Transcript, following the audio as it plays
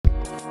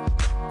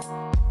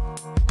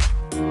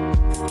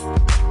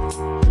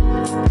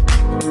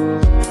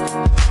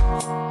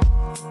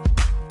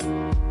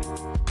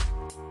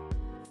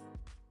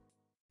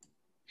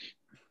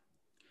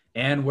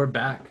And we're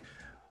back.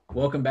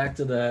 Welcome back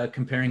to the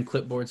Comparing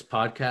Clipboards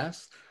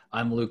podcast.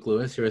 I'm Luke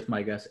Lewis here with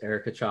my guest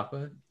Erica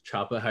Chapa.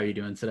 Chapa, how are you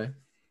doing today?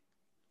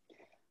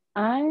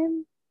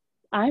 I'm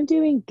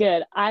doing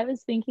good. I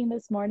was thinking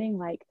this morning,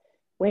 like,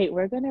 wait,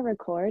 we're gonna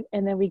record,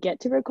 and then we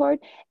get to record.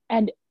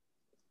 And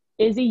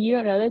Izzy, you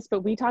don't know this,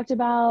 but we talked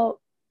about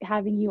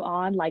having you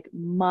on like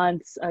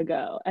months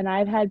ago. And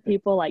I've had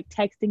people like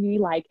texting me,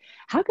 like,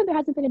 how come there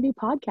hasn't been a new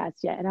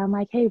podcast yet? And I'm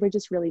like, hey, we're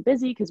just really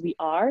busy because we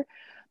are.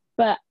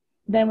 But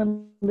then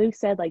when Luke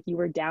said like you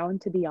were down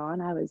to be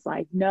on, I was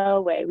like,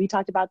 no way. We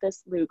talked about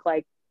this, Luke,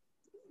 like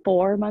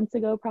 4 months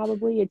ago,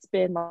 probably. It's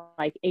been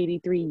like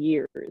 83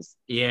 years.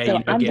 Yeah,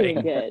 So I'm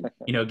doing good.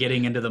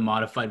 getting into the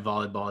modified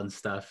volleyball and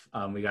stuff.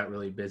 We got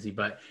really busy,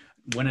 but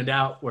when in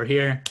doubt, we're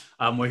here.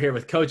 We're here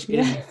with Coach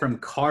Izzy from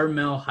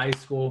Carmel High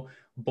School,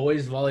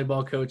 boys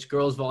volleyball coach,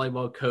 girls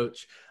volleyball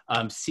coach,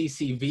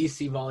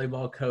 CCVC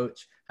volleyball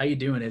coach. How you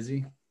doing,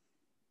 Izzy?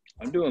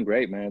 I'm doing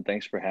great, man.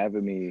 Thanks for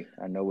having me.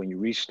 I know when you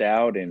reached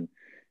out and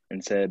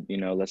said,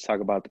 let's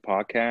talk about the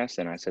podcast.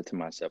 And I said to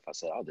myself,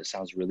 oh, this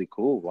sounds really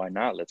cool. Why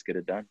not? Let's get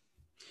it done.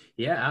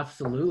 Yeah,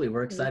 absolutely.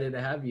 We're excited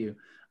to have you.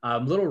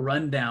 Little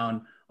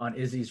rundown on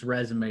Izzy's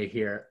resume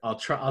here. I'll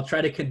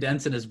try to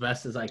condense it as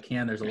best as I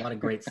can. There's a lot of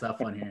great stuff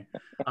on here.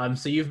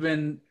 So you've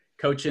been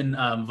coaching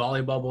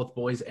volleyball, both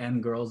boys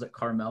and girls at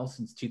Carmel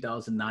since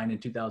 2009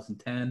 and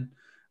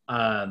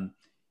 2010.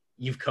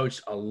 You've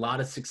coached a lot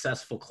of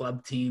successful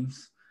club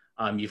teams.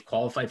 You've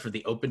qualified for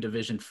the Open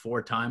Division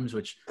 4 times,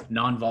 which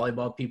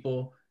non-volleyball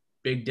people,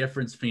 big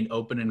difference between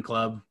Open and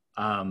club.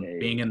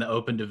 Being in the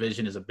Open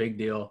Division is a big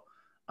deal.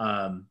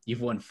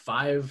 You've won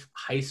 5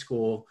 high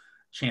school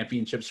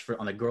championships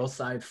on the girls'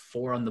 side,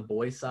 4 on the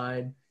boys'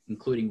 side,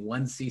 including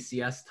 1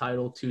 CCS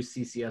title, 2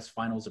 CCS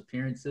finals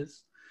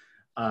appearances.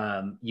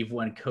 You've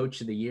won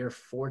Coach of the Year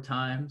 4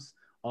 times,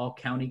 All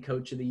County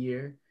Coach of the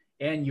Year.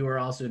 And you are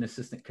also an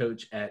assistant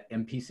coach at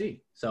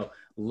MPC. So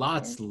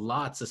lots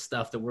of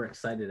stuff that we're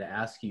excited to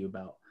ask you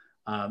about.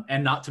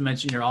 And not to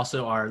mention, you're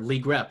also our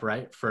league rep,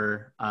 right?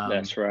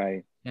 That's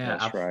right. Yeah,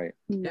 that's right.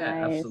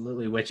 Yeah, Nice.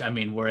 absolutely. Which, I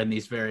mean, we're in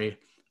these very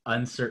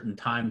uncertain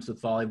times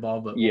with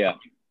volleyball, but yeah, we'll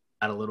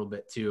add a little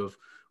bit too of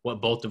what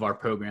both of our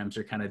programs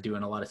are kind of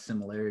doing, a lot of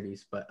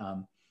similarities. But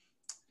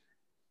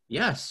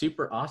yeah,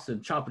 super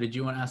awesome. Chopper, did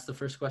you want to ask the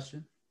first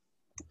question?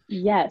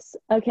 Yes.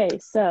 Okay.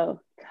 So,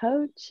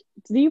 Coach,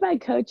 do you by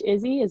Coach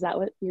Izzy? Is that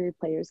what your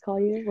players call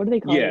you? What do they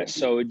call you? Yeah,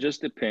 so it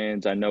just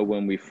depends. I know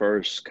when we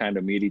first kind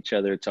of meet each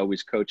other, it's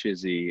always Coach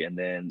Izzy. And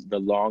then the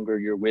longer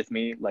you're with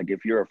me, like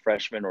if you're a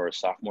freshman or a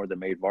sophomore that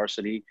made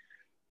varsity,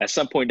 at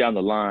some point down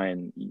the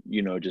line,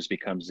 it just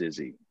becomes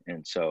Izzy.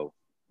 And so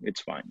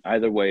it's fine.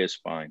 Either way is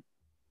fine.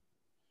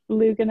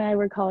 Luke and I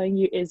were calling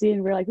you Izzy,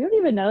 and we're like, we don't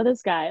even know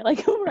this guy.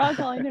 Like, we're all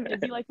calling him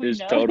Izzy like we It's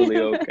know totally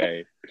him.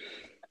 okay.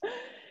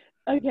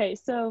 Okay,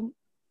 so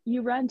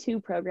you run 2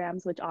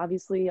 programs, which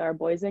obviously are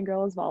boys and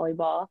girls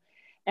volleyball.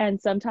 And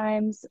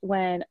sometimes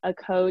when a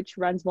coach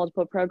runs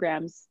multiple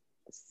programs,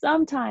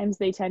 sometimes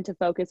they tend to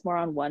focus more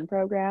on one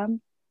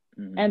program.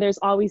 Mhm. And there's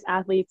always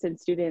athletes and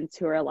students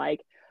who are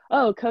like,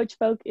 oh, coach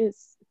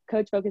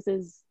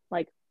focuses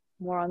like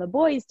more on the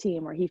boys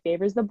team, or he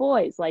favors the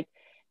boys. Like,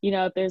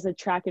 if there's a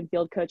track and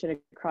field coach and a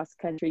cross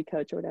country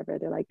coach or whatever,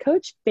 they're like,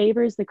 coach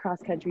favors the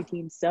cross country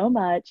team so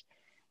much.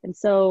 And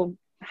so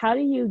how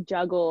do you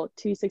juggle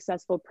 2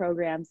 successful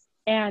programs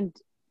and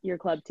your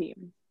club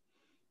team?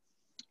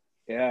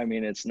 Yeah, I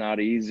mean, it's not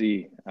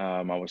easy.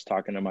 I was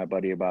talking to my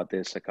buddy about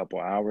this a couple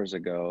hours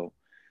ago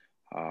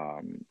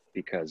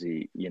because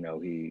he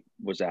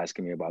was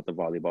asking me about the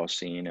volleyball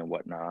scene and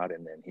whatnot.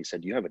 And then he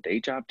said, you have a day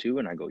job too?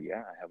 And I go,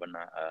 yeah, I have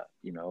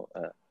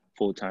a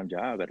full-time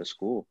job at a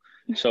school.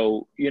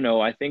 So,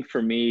 I think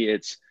for me,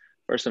 it's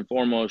first and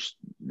foremost,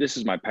 this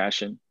is my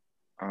passion.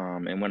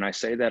 And when I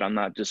say that, I'm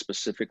not just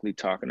specifically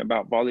talking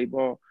about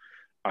volleyball.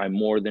 I'm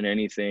more than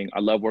anything, I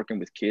love working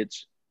with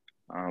kids.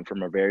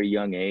 From a very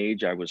young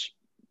age, I was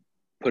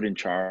put in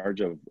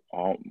charge of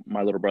all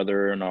my little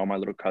brother and all my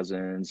little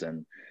cousins.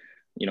 And,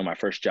 my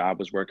first job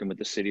was working with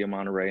the city of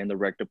Monterey in the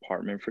rec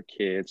department for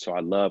kids. So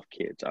I love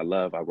kids. I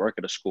work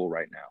at a school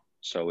right now.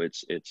 So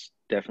it's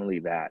definitely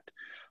that.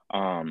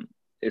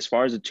 As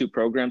far as the 2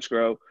 programs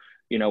go,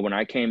 when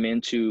I came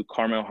into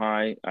Carmel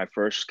High, I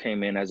first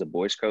came in as a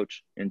boys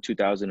coach in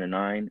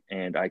 2009.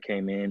 And I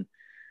came in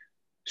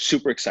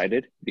super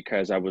excited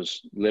because I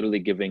was literally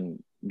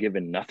given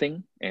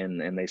nothing.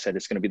 And they said,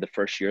 it's going to be the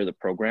first year of the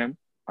program.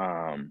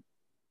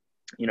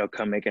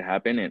 Come make it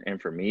happen.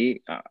 And for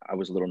me, I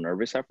was a little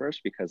nervous at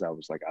first because I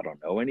was like, I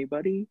don't know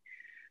anybody.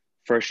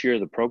 First year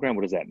of the program,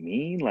 what does that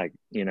mean?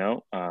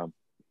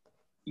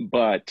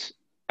 But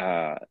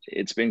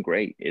it's been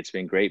great. It's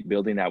been great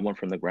building that one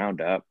from the ground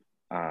up,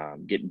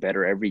 getting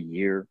better every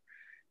year.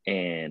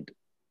 And,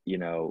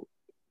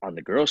 on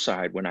the girls'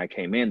 side, when I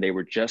came in, they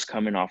were just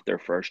coming off their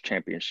first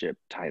championship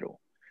title.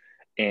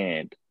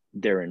 And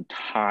their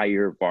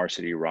entire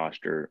varsity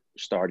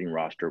starting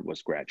roster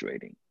was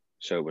graduating.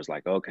 So it was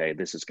like, okay,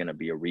 this is going to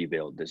be a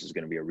rebuild. This is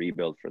going to be a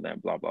rebuild for them,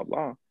 blah, blah,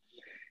 blah.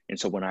 And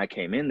so when I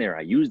came in there,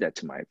 I used that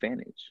to my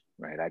advantage,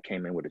 right? I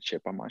came in with a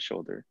chip on my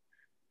shoulder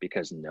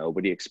because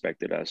nobody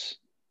expected us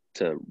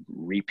to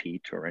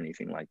repeat or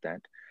anything like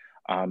that.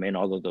 And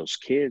all of those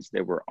kids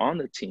that were on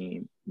the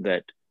team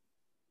that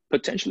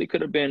potentially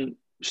could have been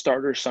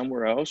starters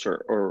somewhere else,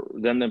 or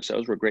them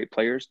themselves were great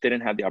players,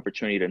 didn't have the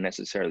opportunity to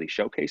necessarily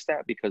showcase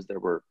that because there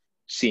were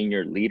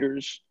senior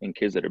leaders and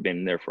kids that have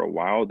been there for a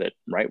while that,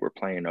 right, were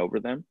playing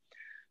over them.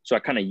 So I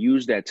kind of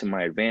used that to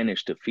my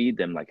advantage to feed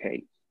them like,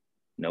 hey,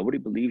 nobody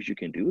believes you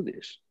can do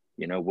this.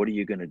 You know, what are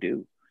you going to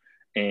do?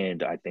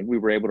 And I think we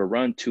were able to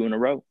run 2 in a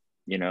row.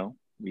 You know,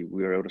 we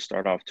were able to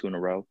start off 2 in a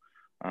row.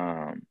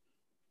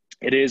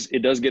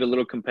 It does get a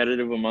little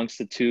competitive amongst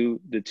the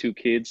two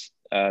kids,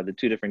 the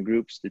 2 different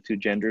groups, the 2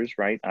 genders,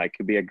 right? I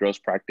could be at girls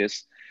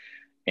practice,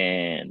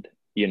 and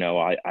you know,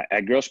 I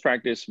at girls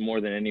practice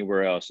more than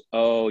anywhere else.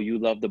 Oh, you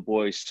love the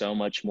boys so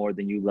much more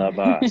than you love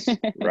us,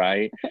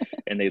 right?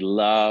 And they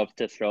love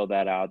to throw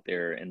that out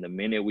there. And the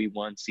minute we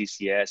won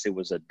CCS, it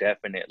was a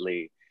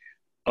definitely,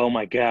 oh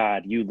my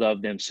God, you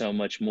love them so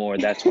much more.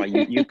 That's why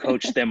you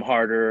coach them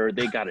harder.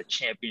 They got a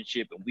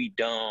championship and we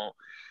don't.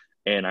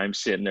 And I'm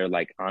sitting there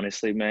like,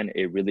 honestly, man,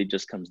 it really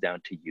just comes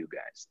down to you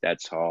guys.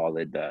 That's all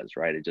it does,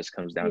 right? It just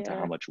comes down to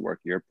how much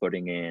work you're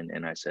putting in.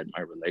 And I said,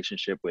 my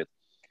relationship with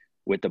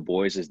the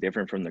boys is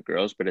different from the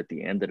girls, but at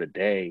the end of the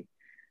day,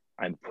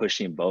 I'm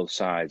pushing both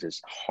sides as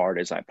hard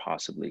as I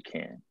possibly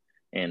can,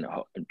 and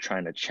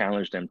trying to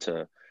challenge them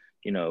to,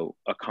 you know,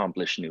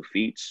 accomplish new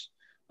feats,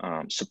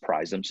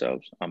 surprise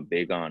themselves. I'm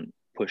big on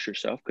push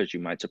yourself, because you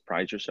might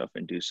surprise yourself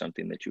and do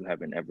something that you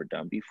haven't ever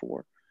done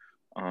before.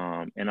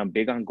 And I'm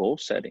big on goal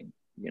setting.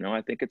 You know,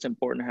 I think it's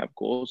important to have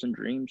goals and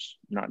dreams,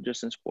 not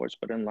just in sports,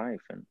 but in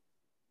life. And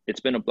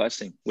it's been a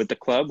blessing with the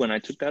club. When I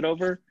took that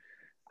over,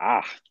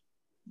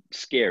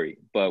 scary,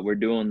 but we're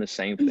doing the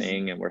same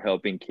thing, and we're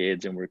helping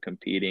kids, and we're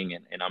competing,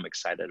 and I'm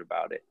excited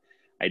about it.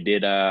 I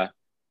did,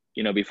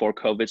 you know, before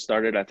COVID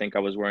started, I think I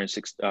was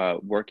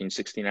working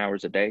 16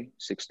 hours a day,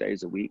 6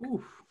 days a week.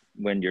 Oof.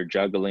 When you're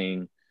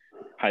juggling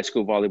high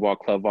school volleyball,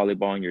 club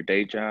volleyball, and your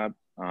day job,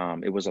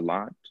 it was a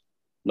lot.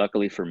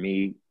 Luckily for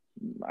me,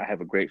 I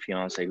have a great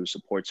fiance who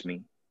supports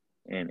me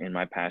in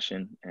my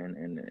passion,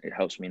 and it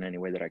helps me in any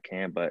way that I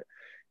can. But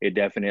it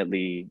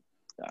definitely,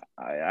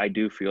 I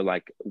do feel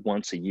like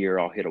once a year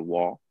I'll hit a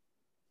wall,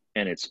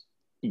 and it's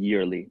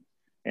yearly.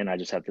 And I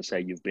just have to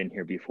say, you've been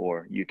here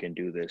before, you can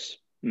do this,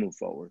 move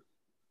forward.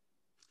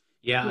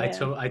 Yeah.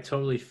 I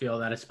totally feel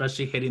that,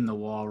 especially hitting the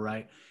wall,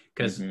 right?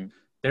 Because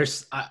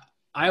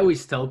I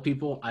always tell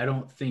people, I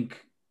don't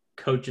think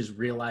coaches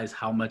realize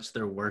how much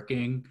they're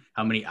working,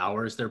 how many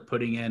hours they're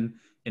putting in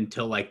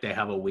until like they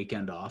have a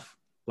weekend off.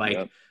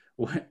 Like,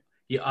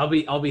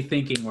 I'll be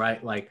thinking,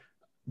 right, like,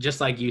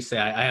 just like you say,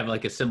 I have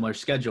like a similar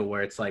schedule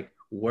where it's like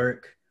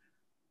work,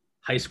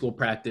 high school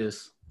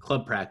practice,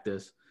 club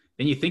practice.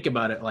 Then you think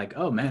about it like,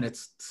 oh man,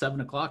 it's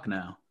 7:00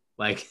 now.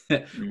 Like,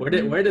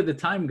 where did the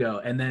time go?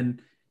 And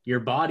then your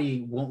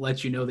body won't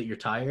let you know that you're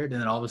tired.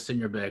 And then all of a sudden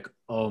you're like,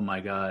 oh my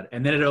God.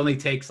 And then it only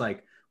takes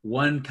like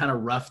one kind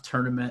of rough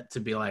tournament to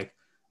be like,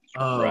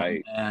 oh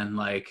man,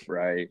 like,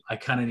 I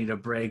kind of need a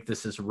break.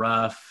 This is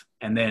rough.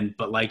 And then,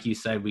 but like you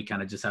said, we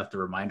kind of just have to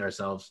remind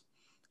ourselves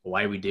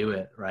why we do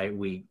it, right?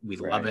 We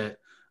love it.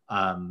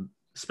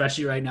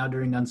 Especially right now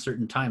during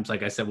uncertain times.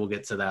 Like I said, we'll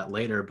get to that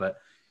later, but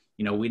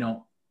you know,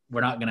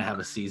 we're not going to have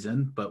a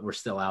season, but we're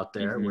still out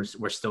there.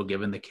 We're still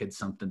giving the kids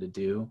something to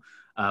do.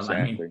 Exactly.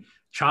 I mean,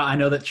 I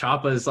know that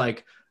Chapa has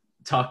like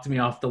talked to me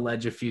off the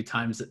ledge a few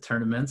times at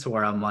tournaments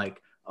where I'm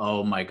like,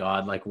 oh my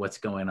God, like what's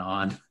going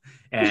on?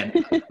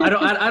 And I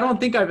don't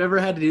think I've ever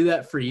had to do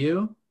that for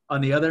you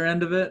on the other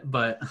end of it,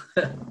 but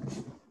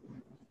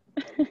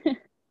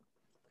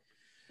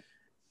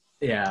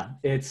yeah,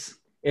 it's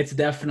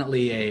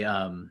definitely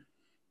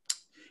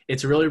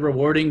it's really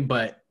rewarding,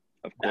 but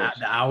of course,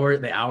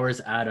 the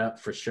hours add up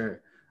for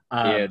sure.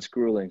 Yeah, it's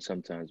grueling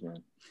sometimes,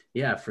 man.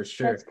 Yeah, for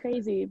sure. That's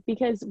crazy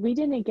because we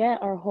didn't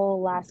get our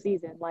whole last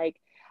season. Like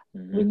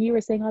when you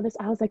were saying all this,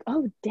 I was like,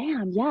 oh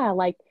damn, yeah,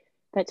 like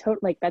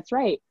that's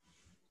right.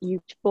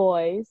 You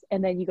boys,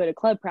 and then you go to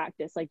club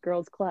practice, like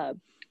girls club.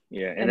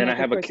 Yeah, and then I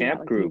have a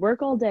camp group. You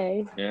work all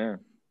day. Yeah.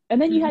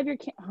 And then you have your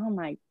camp. Oh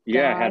my God.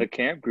 Yeah, I had a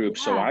camp group.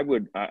 Yeah. So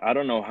I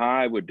don't know how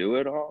I would do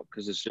it all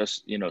because it's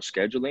just, you know,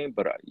 scheduling.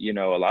 But, you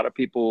know, a lot of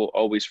people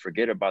always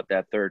forget about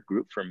that third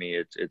group for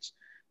me. It's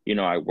you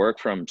know, I work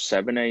from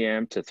 7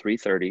 a.m. to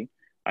 3:30.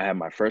 I have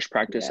my first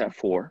practice at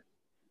 4.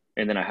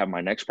 And then I have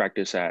my next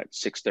practice at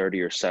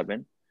 6:30 or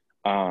 7.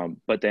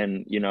 But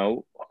then, you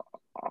know,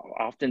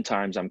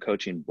 oftentimes I'm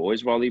coaching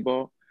boys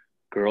volleyball,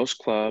 girls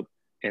club,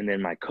 and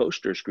then my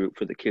coasters group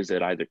for the kids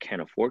that either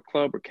can't afford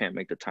club or can't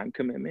make the time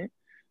commitment.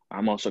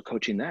 I'm also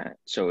coaching that.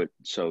 So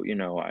you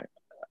know,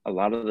 a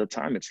lot of the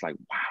time it's like,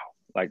 wow,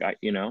 like I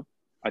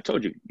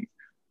told you,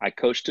 I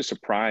coach to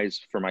surprise,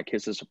 for my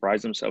kids to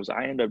surprise themselves.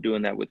 I end up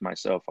doing that with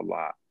myself a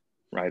lot,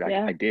 right?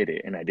 Yeah. I did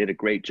it, and I did a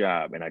great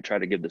job, and I try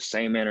to give the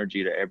same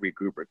energy to every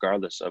group,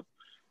 regardless of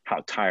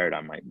how tired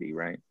I might be,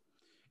 right?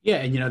 Yeah,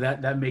 and you know,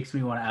 that makes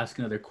me want to ask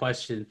another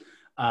question.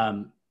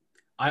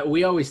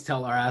 we always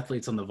tell our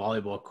athletes on the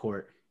volleyball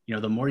court, you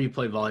know, the more you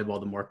play volleyball,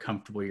 the more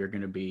comfortable you're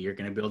going to be. You're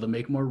going to be able to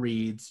make more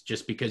reads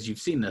just because you've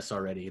seen this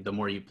already, the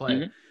more you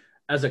play.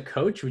 As a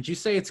coach, would you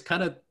say it's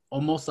kind of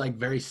almost like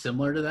very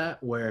similar to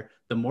that, where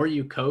the more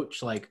you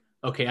coach, like,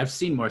 okay, I've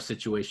seen more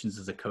situations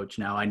as a coach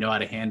now. I know how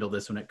to handle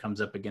this when it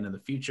comes up again in the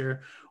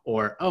future.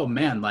 Or, oh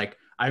man, like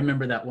I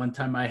remember that one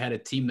time I had a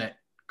team that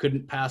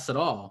couldn't pass at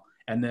all.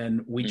 And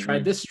then we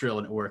tried this drill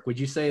and it worked. Would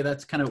you say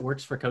that's kind of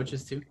works for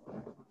coaches too?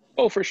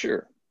 Oh, for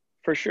sure.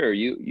 For sure.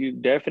 You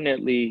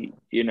definitely,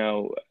 you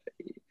know,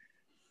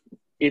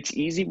 it's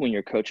easy when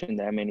you're coaching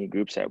that many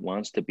groups at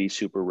once to be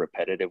super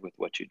repetitive with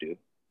what you do.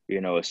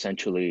 You know,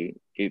 essentially,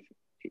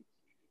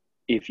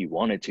 if you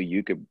wanted to,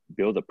 you could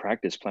build a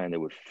practice plan that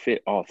would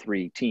fit all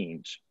three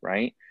teams,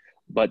 right?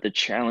 But the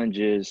challenge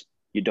is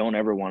you don't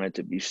ever want it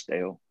to be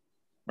stale,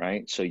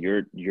 right? So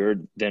you're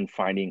then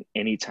finding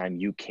anytime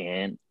you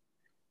can,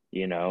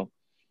 you know,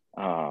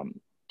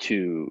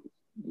 to,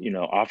 you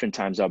know,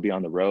 oftentimes I'll be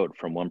on the road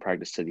from one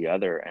practice to the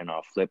other and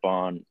I'll flip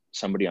on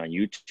somebody on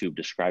YouTube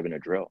describing a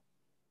drill,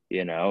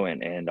 you know,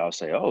 and I'll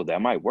say, oh,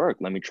 that might work.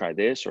 Let me try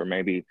this, or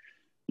maybe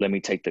let me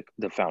take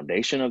the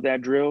foundation of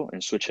that drill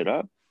and switch it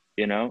up,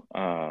 you know,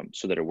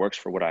 so that it works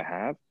for what I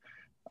have.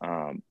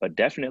 But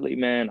definitely,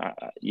 man,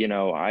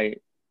 I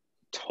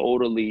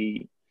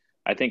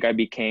think I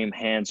became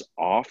hands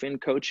off in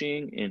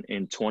coaching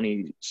in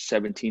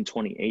 2017,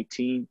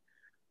 2018.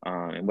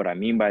 And what I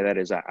mean by that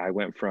is I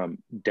went from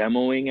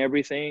demoing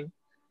everything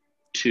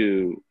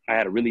to, I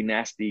had a really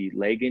nasty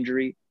leg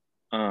injury.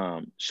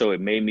 So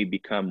it made me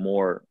become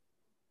more,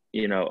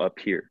 you know, up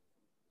here,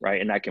 right?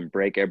 And I can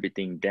break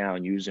everything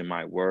down using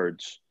my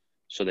words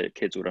so that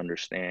kids would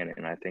understand.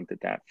 And I think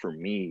that for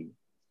me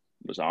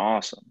was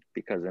awesome,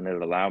 because then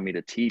it allowed me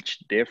to teach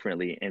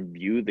differently and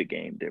view the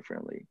game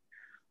differently.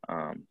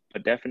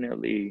 But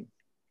definitely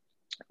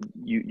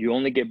you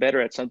only get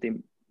better at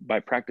something by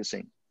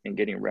practicing and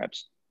getting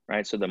reps,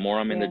 right? So the more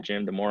I'm in the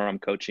gym, the more I'm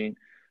coaching,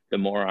 the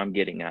more I'm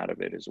getting out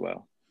of it as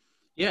well.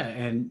 Yeah.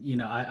 And, you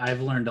know,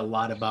 I've learned a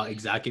lot about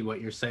exactly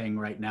what you're saying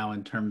right now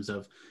in terms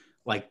of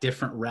like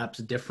different reps,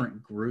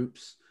 different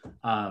groups.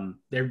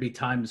 There'd be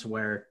times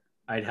where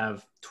I'd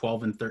have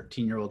 12 and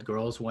 13-year-old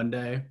girls one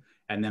day,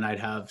 and then I'd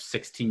have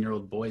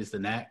 16-year-old boys the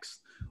next,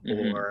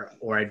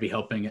 or I'd be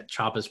helping at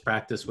Choppa's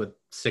practice with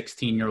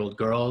 16-year-old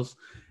girls.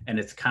 And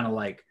it's kind of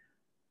like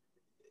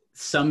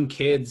some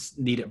kids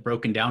need it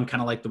broken down,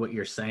 kind of like what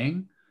you're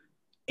saying.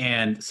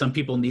 And some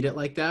people need it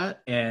like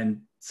that.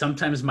 And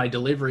sometimes my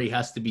delivery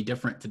has to be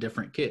different to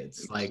different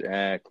kids.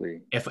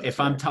 Exactly. Like if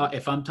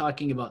I'm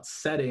talking about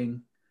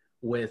setting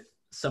with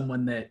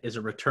someone that is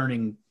a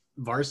returning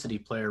varsity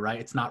player,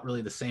 right? It's not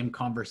really the same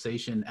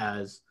conversation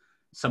as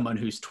someone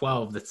who's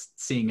 12 that's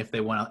seeing if they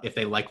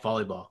like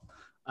volleyball.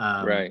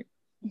 Right.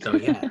 So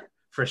yeah,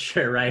 for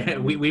sure.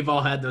 Right. We've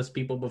all had those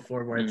people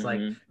before where it's like,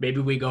 maybe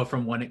we go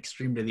from one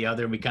extreme to the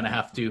other and we kind of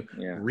have to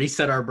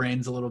reset our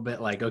brains a little bit.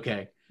 Like,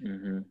 okay,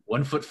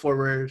 1 foot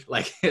forward,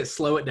 like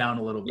slow it down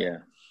a little bit.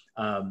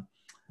 Yeah.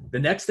 The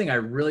next thing I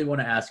really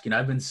want to ask you, and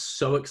I've been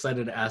so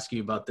excited to ask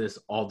you about this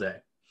all day.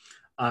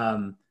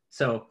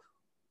 So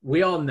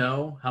we all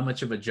know how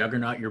much of a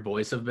juggernaut your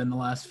boys have been the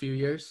last few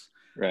years.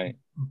 Right.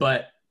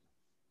 But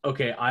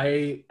okay,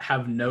 I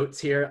have notes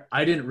here.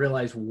 I didn't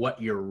realize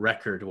what your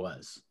record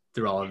was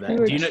through all of that. We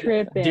were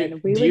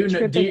tripping. We were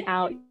tripping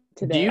out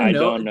today. I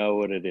don't know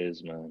what it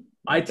is, man.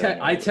 I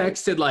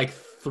texted like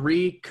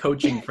 3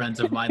 coaching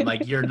friends of mine,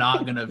 like, you're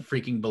not going to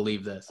freaking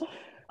believe this.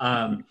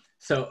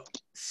 So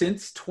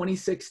since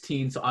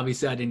 2016, so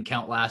obviously I didn't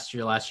count last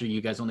year. Last year, you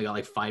guys only got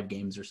like 5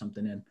 games or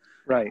something in.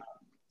 Right.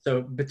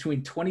 So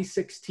between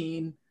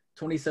 2016,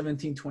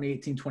 2017,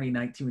 2018,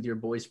 2019 with your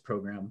boys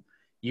program,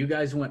 you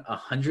guys went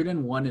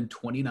 101 and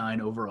 29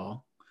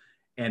 overall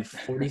and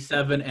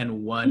 47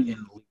 and 1 in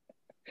league.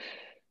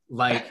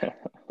 Like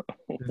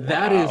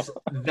that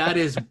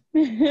is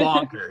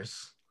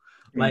bonkers.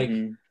 Like,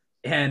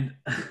 and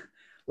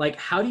like,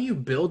 how do you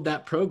build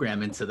that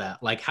program into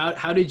that? Like,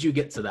 how did you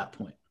get to that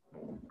point?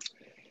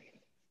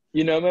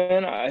 You know,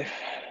 man, I've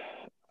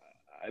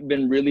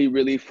been really,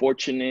 really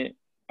fortunate.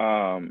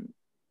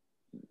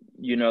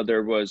 You know,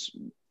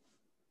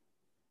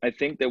 I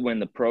think that when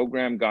the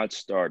program got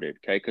started,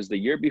 okay, because the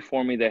year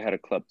before me, they had a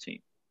club team,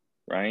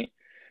 right?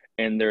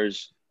 And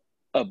there's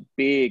a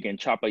big, and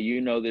Choppa, you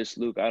know this,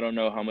 Luke, I don't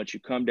know how much you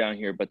come down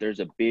here, but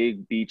there's a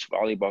big beach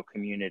volleyball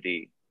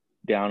community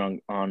down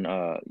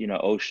on you know,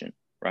 Ocean,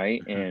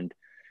 right?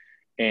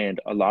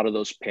 And a lot of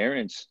those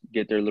parents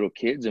get their little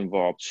kids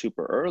involved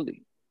super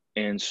early.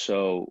 And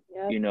so,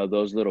 you know,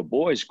 those little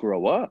boys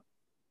grow up,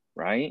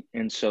 right?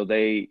 And so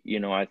they, you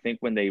know, I think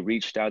when they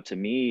reached out to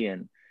me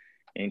and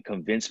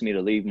convinced me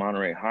to leave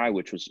Monterey High,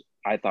 which was,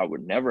 I thought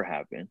would never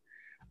happen.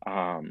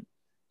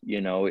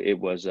 You know, it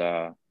was,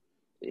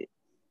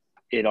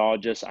 it all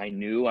just, I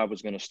knew I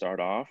was going to start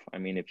off. I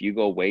mean, if you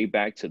go way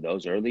back to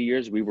those early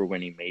years, we were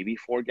winning maybe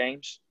 4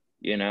 games,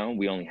 you know,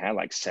 we only had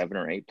like 7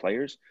 or 8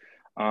 players.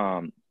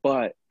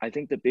 But I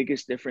think the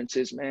biggest difference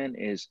is, man,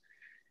 is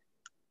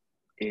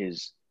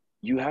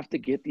you have to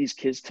get these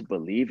kids to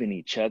believe in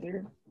each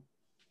other.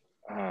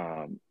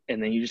 And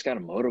then you just got to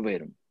motivate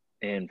them.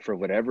 And for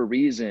whatever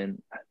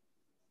reason,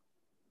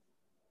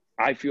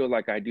 I feel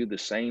like I do the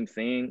same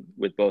thing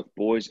with both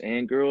boys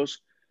and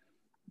girls,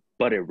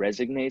 but it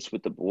resonates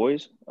with the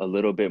boys a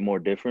little bit more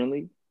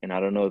differently. And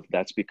I don't know if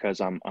that's because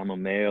I'm a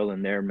male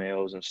and they're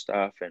males and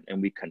stuff,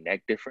 and we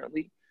connect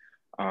differently.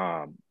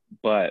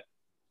 But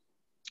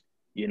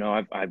you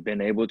know, I've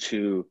been able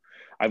to,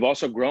 I've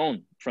also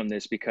grown from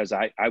this because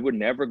I would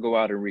never go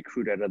out and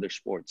recruit at other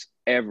sports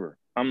ever.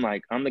 I'm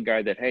the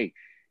guy that, hey,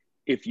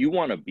 if you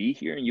want to be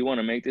here and you want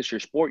to make this your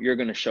sport, you're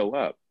going to show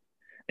up.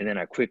 And then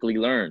I quickly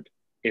learned,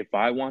 if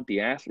I want the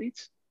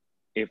athletes,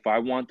 if I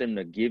want them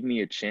to give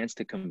me a chance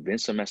to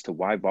convince them as to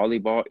why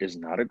volleyball is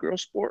not a girl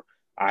sport,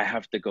 I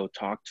have to go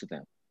talk to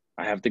them.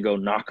 I have to go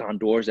knock on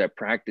doors at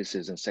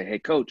practices and say, hey,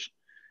 coach,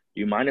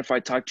 do you mind if I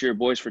talk to your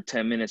boys for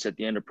 10 minutes at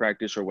the end of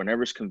practice or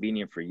whenever it's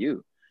convenient for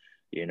you?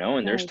 You know,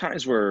 and Nice.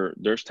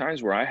 there's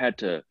times where I had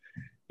to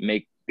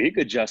make big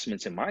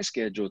adjustments in my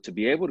schedule to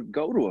be able to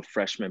go to a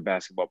freshman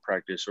basketball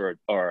practice or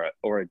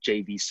a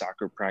JV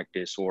soccer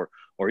practice or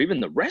even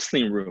the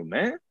wrestling room,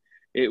 man.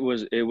 It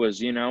was,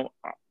 you know,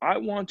 I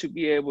want to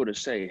be able to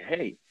say,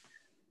 hey,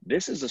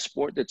 this is a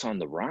sport that's on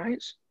the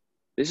rise.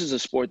 This is a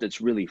sport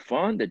that's really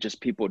fun that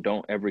just people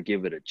don't ever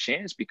give it a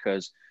chance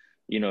because,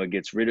 you know, it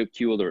gets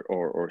ridiculed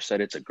or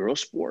said it's a girl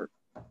sport,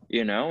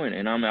 you know,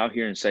 and I'm out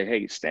here and say,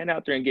 hey, stand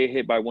out there and get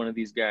hit by one of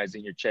these guys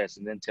in your chest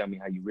and then tell me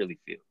how you really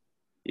feel,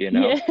 you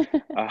know?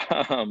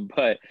 Yeah.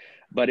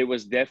 But it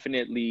was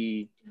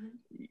definitely,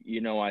 you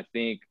know, I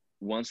think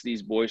once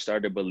these boys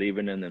started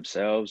believing in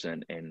themselves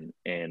and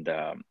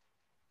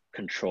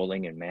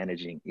controlling and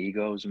managing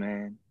egos,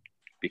 man,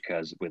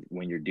 because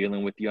when you're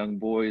dealing with young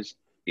boys,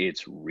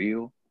 it's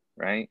real,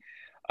 right?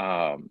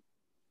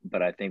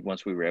 But I think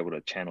once we were able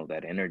to channel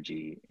that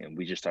energy and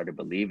we just started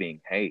believing,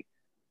 hey,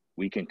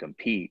 we can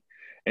compete.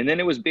 And then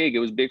it was big. It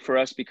was big for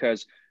us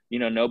because, you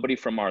know, nobody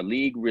from our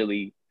league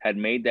really had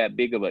made that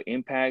big of an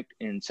impact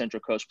in Central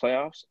Coast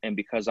playoffs. And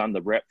because I'm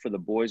the rep for the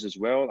boys as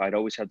well, I'd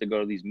always have to go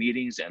to these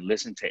meetings and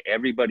listen to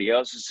everybody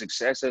else's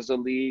success as a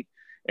league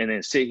and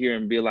then sit here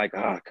and be like,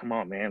 oh, come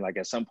on, man. Like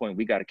at some point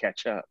we got to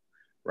catch up.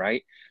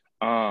 Right.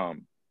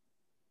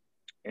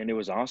 And it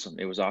was awesome.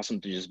 It was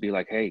awesome to just be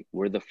like, hey,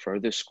 we're the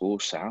furthest school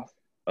south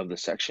of the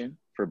section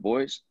for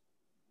boys.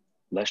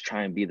 Let's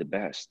try and be the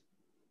best,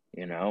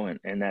 you know,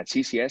 and that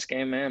CCS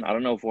game, man, I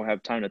don't know if we'll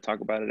have time to talk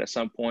about it at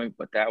some point,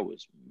 but that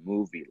was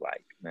movie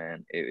like,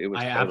 man. It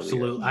was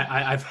totally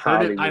I've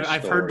heard it. Hollywood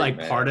I've heard story,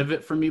 like part man. of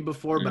it from you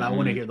before, but I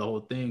want to hear the whole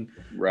thing.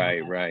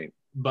 Right.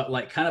 But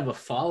like kind of a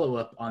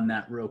follow-up on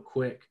that real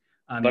quick.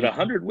 But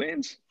 100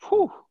 wins?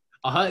 Whew.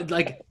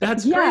 Like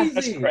that's Yeah. crazy.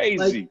 That's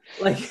crazy.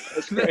 Like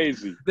That's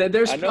crazy.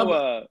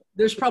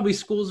 There's probably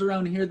schools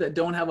around here that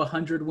don't have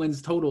 100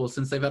 wins total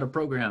since they've had a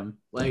program.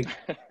 Like,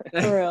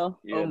 For real.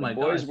 Yeah, oh my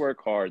the boys gosh.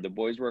 work hard. The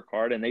boys work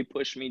hard, and they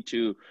push me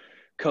to,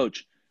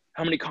 coach,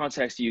 how many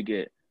contacts do you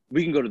get?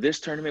 We can go to this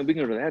tournament. We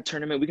can go to that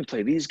tournament. We can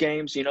play these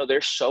games. You know,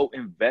 they're so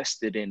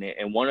invested in it.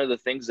 And one of the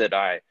things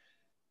that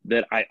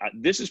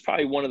this is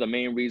probably one of the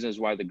main reasons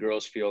why the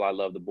girls feel I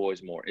love the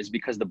boys more is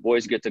because the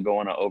boys get to go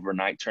on an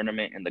overnight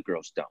tournament and the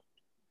girls don't.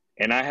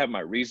 And I have my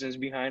reasons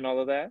behind all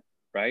of that,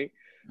 right?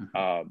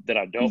 That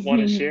I don't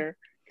want to share,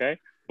 okay?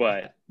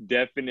 But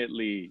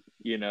definitely,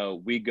 you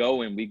know, we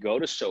go to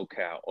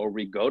SoCal or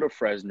we go to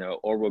Fresno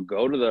or we'll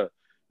go to the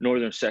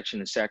northern section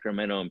in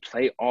Sacramento and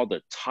play all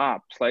the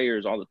top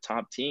players, all the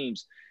top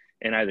teams,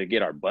 and either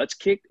get our butts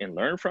kicked and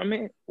learn from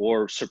it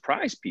or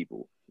surprise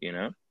people, you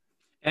know?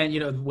 And,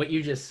 you know, what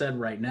you just said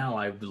right now,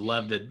 I would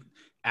love to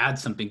add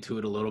something to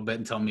it a little bit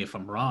and tell me if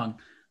I'm wrong.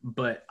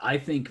 But I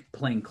think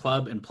playing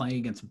club and playing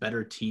against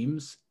better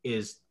teams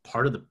is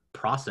part of the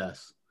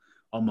process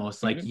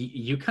almost. Like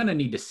you kind of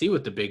need to see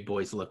what the big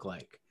boys look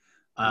like.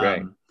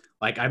 Right.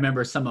 Like I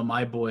remember some of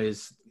my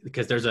boys,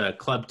 because there's a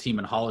club team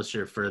in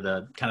Hollister for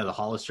the kind of the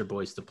Hollister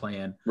boys to play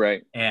in.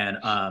 Right. And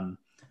I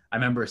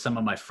remember some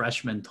of my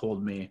freshmen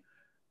told me,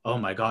 oh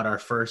my God, our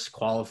first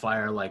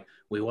qualifier, like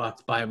we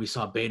walked by, we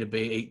saw Beta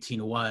Bay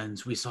 18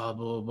 ones, we saw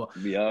blah, blah,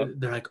 blah. Yep.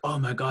 They're like, oh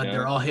my God, Yep.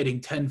 they're all hitting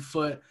 10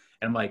 foot.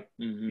 And I'm like,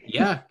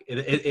 yeah,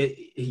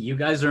 you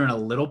guys are in a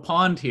little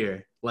pond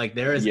here. Like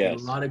there is a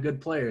lot of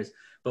good players,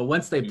 but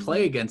once they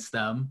play against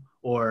them,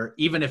 or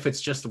even if it's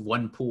just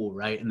one pool,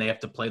 right, and they have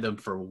to play them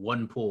for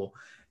one pool,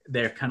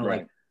 they're kind of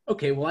like,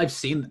 okay, well, I've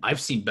seen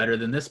better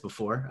than this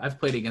before. I've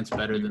played against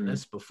better than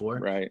this before.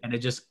 Right. And it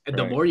just,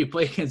 the more you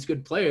play against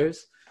good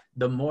players,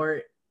 the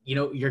more, you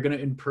know, you're going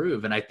to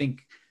improve. And I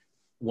think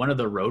one of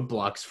the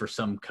roadblocks for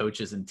some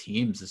coaches and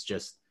teams is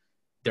just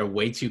they're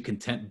way too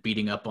content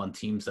beating up on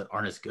teams that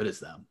aren't as good as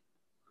them.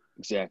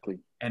 Exactly.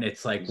 And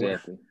it's like,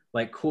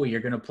 like, cool,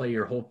 you're going to play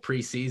your whole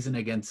preseason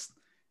against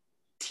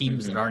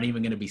teams that aren't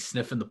even going to be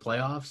sniffing the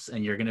playoffs,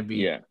 and you're going to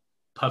be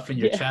puffing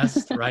your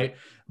chest, right?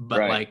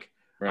 But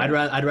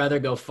I'd rather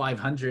go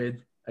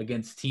 500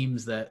 against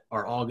teams that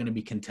are all going to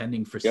be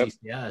contending for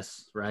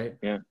CCS, right?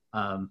 Yeah.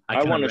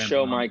 I want to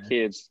show my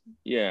kids.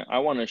 Yeah, I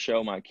want to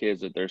show my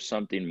kids that there's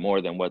something more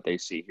than what they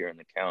see here in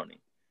the county.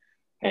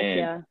 Heck And,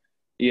 yeah.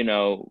 you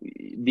know,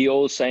 the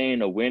old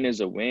saying, a win is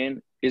a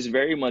win, is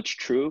very much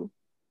true,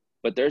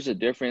 but there's a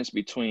difference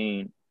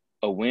between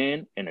a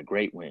win and a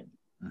great win,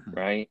 Mhm.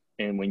 right?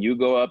 And when you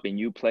go up and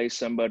you play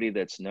somebody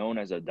that's known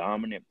as a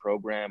dominant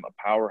program, a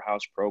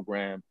powerhouse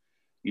program,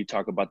 you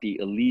talk about the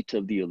elite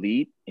of the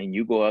elite, and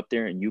you go up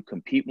there and you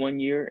compete one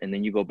year, and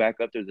then you go back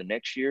up there the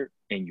next year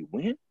and you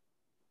win,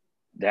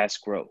 that's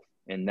growth.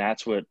 And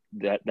that's what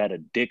that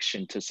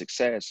addiction to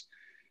success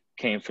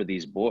came for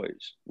these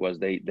boys, was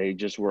they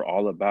just were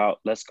all about,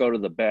 let's go to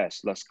the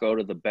best, let's go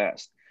to the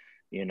best,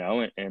 you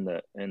know. And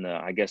the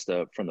I guess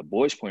the from the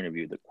boys' point of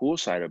view, the cool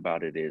side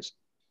about it is,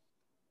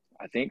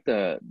 I think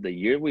the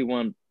year we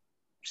won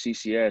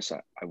CCS,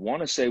 I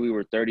want to say we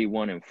were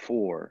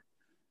 31-4,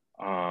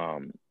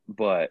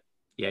 but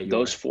Yeah, you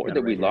those are. I four got it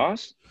that we right here.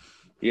 lost,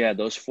 yeah,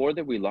 those four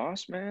that we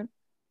lost, man,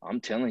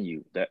 I'm telling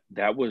you,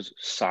 that was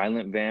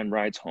silent van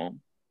rides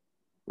home,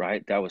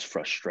 right? That was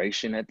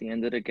frustration at the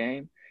end of the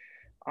game.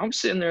 I'm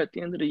sitting there at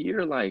the end of the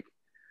year like,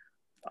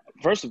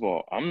 first of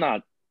all, I'm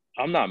not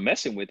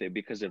messing with it,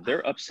 because if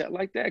they're upset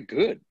like that,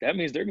 good. That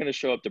means they're going to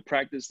show up to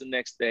practice the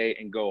next day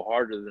and go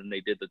harder than they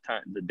did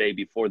the day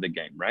before the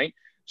game, right?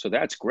 So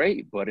that's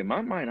great. But in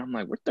my mind, I'm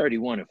like, we're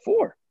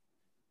 31-4.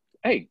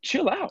 Hey,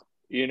 chill out.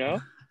 You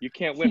know, you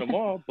can't win them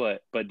all,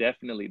 but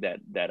definitely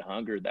that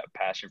hunger, that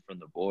passion from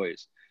the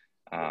boys.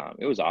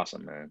 It was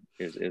awesome, man.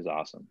 It was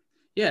awesome.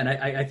 Yeah, and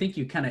I think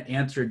you kind of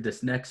answered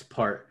this next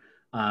part.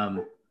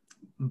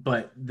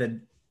 But the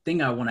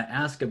thing I want to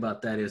ask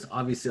about that is,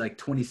 obviously, like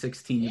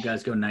 2016, you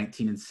guys go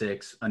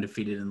 19-6,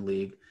 undefeated in the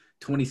league.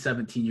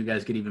 2017, you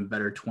guys get even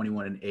better,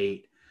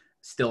 21-8,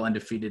 still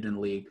undefeated in the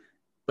league.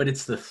 But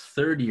it's the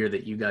third year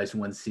that you guys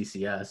won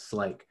CCS,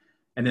 like,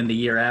 and then the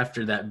year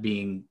after that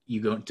being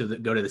you go to the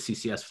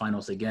CCS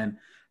finals again.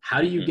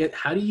 Mm-hmm.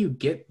 How do you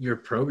get your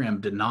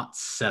program to not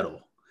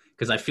settle?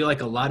 Because I feel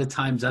like a lot of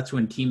times that's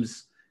when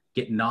teams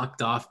get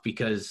knocked off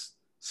because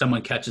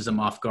someone catches them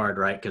off guard,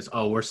 right? Because,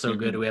 oh, we're so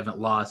good, Mm-hmm. we haven't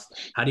lost.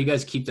 How do you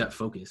guys keep that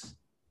focus?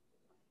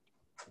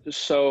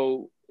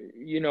 So,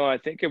 I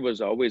think it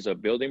was always a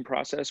building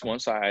process.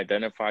 Once I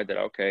identified that,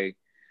 okay,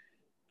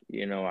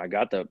 I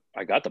got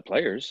the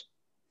players,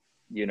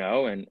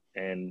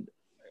 and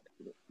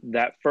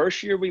that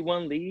first year we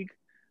won league,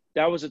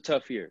 that was a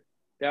tough year.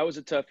 That was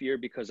a tough year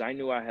because I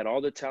knew I had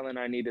all the talent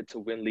I needed to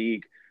win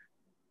league,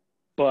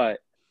 but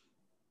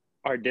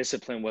our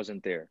discipline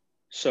wasn't there.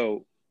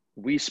 So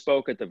we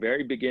spoke at the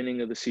very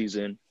beginning of the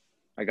season.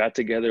 I got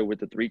together with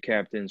the three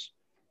captains,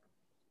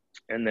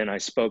 and then I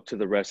spoke to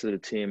the rest of the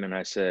team, and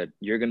I said,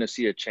 you're going to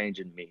see a change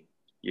in me.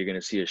 You're going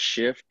to see a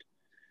shift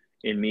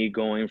in me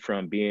going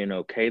from being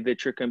okay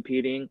that you're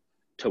competing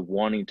to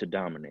wanting to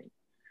dominate.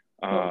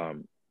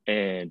 Cool.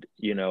 And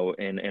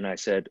I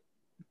said,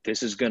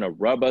 this is going to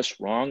rub us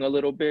wrong a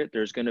little bit.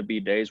 There's going to be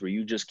days where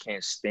you just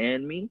can't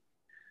stand me.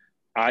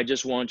 I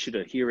just want you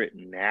to hear it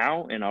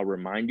now. And I'll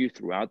remind you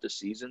throughout the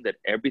season that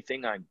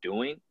everything I'm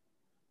doing,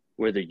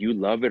 whether you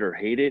love it or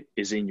hate it,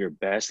 is in your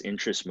best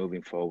interest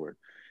moving forward.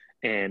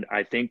 And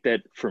I think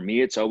that for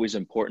me, it's always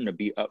important to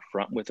be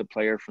upfront with a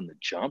player from the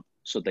jump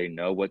so they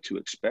know what to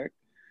expect.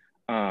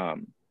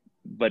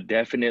 But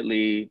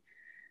definitely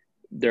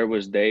there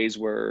was days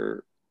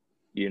where,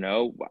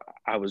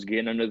 I was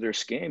getting under their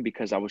skin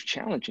because I was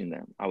challenging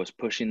them. I was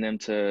pushing them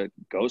to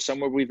go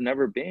somewhere we've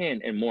never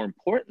been. And more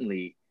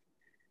importantly,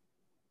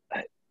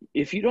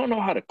 if you don't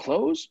know how to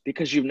close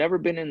because you've never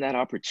been in that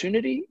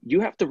opportunity, you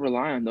have to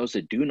rely on those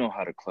that do know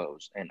how to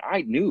close. And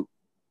I knew.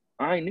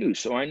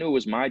 So I knew it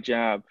was my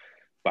job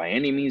by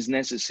any means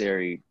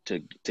necessary to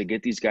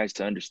get these guys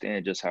to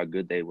understand just how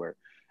good they were.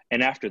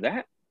 And after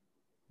that,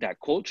 that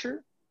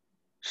culture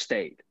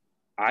stayed.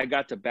 I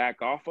got to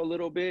back off a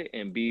little bit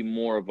and be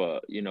more of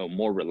a,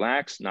 more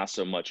relaxed, not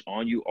so much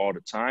on you all the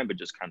time, but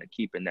just kind of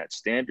keeping that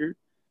standard,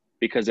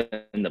 because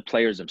then the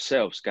players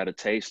themselves got a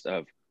taste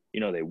of,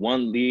 they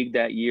won league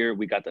that year.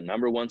 We got the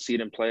number one seed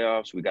in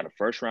playoffs. We got a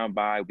first round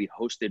bye. We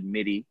hosted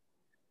Midi,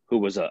 who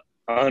was a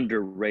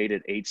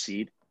underrated 8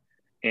 seed,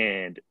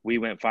 and we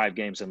went 5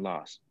 games and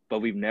lost. But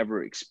we've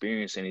never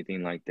experienced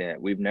anything like that.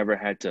 We've never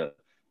had to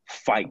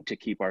fight to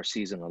keep our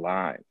season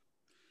alive.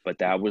 But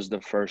that was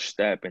the first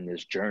step in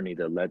this journey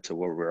that led to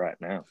where we're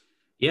at now.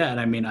 Yeah, and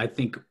I mean, I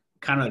think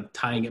kind of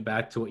tying it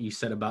back to what you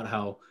said about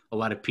how a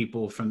lot of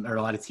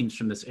a lot of teams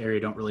from this area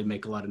don't really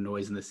make a lot of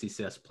noise in the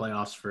CCS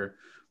playoffs for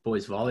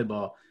boys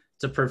volleyball.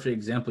 It's a perfect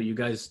example. You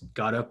guys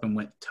got up and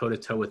went toe to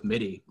toe with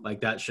Midi.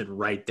 Like, that should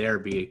right there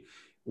be,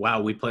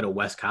 wow, we played a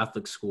West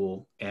Catholic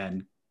school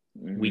and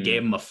we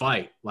gave them a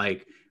fight.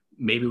 Like,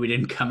 maybe we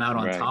didn't come out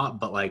on Right. top,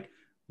 but like,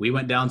 we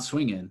went down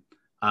swinging.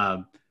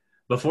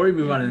 Before we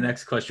move on to the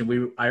next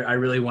question, I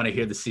really want to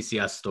hear the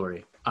CCS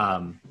story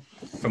from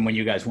when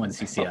you guys won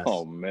CCS.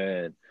 Oh,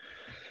 man.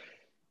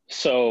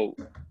 So,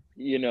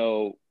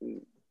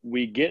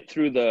 we get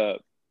through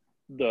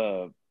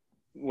the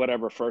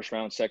whatever first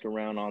round, second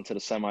round, onto the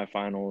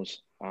semifinals.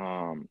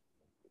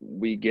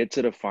 We get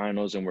to the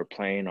finals and we're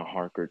playing a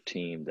Harker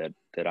team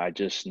that I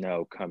just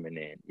know coming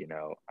in.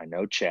 I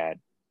know Chad.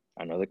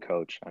 I know the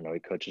coach. I know he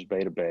coaches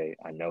Beta Bay.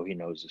 I know he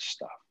knows his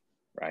stuff.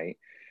 right?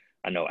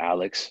 I know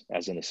Alex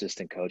as an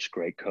assistant coach,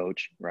 great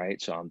coach,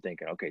 right? So I'm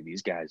thinking, okay,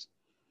 these guys,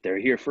 they're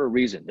here for a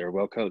reason. They're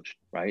well coached,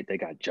 right? They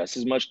got just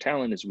as much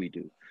talent as we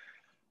do.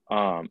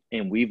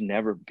 And we've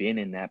never been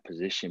in that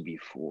position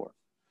before.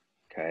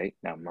 Okay.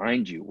 Now,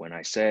 mind you, when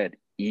I said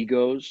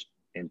egos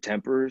and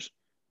tempers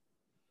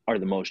are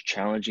the most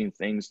challenging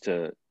things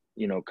to,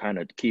 kind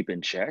of keep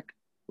in check,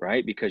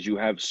 right? Because you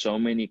have so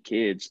many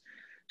kids,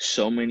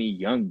 so many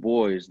young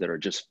boys that are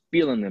just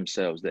feeling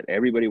themselves, that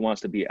everybody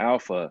wants to be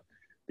alpha,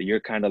 that you're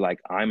kind of like,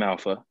 I'm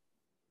alpha,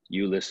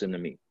 you listen to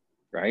me,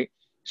 right?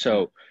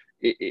 So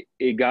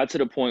it got to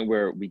the point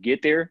where we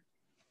get there.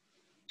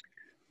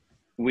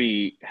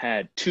 We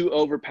had 2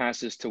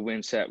 overpasses to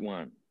win set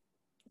 1,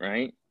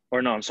 right?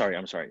 Or no, I'm sorry.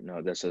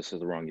 No, this is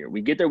the wrong year.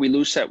 We get there, we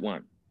lose set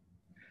 1.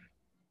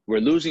 We're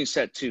losing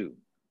set 2.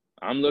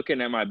 I'm looking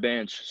at my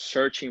bench,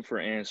 searching for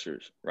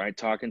answers, right?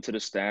 Talking to the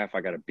staff.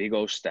 I got a big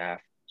old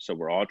staff. So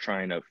we're all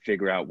trying to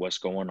figure out what's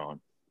going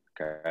on,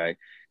 okay?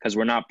 Because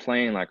we're not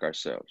playing like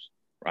ourselves,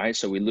 right?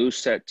 So we lose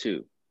set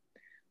 2.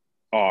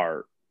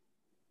 Our,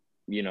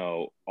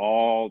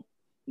 all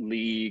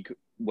league,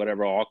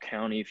 whatever, all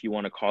county, if you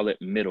want to call it,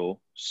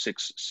 middle,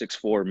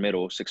 6'4"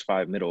 middle,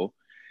 6'5" middle,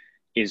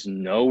 is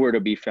nowhere to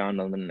be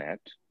found on the net.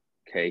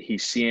 Okay.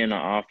 He's seeing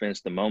the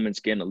offense. The moment's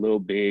getting a little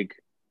big,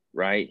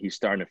 right? He's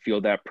starting to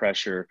feel that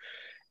pressure.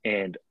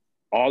 And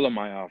all of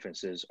my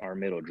offenses are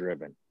middle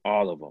driven,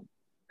 all of them.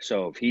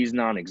 So if he's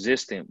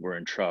non-existent, we're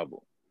in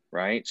trouble,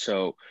 right?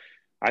 So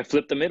I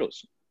flipped the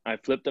middles.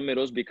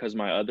 Because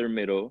my other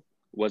middle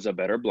was a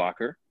better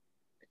blocker.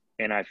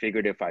 And I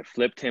figured if I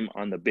flipped him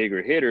on the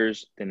bigger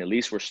hitters, then at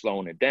least we're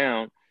slowing it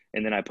down.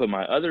 And then I put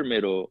my other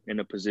middle in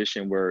a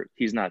position where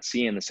he's not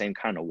seeing the same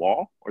kind of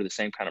wall or the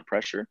same kind of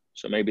pressure.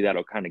 So maybe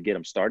that'll kind of get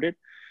him started.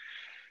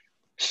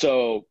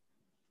 So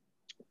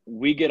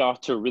we get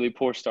off to a really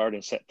poor start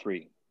in set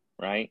 3,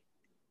 right?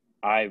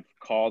 I've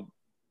called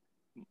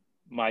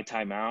my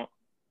timeout.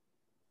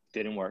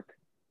 Didn't work.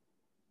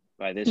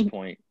 By this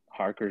point,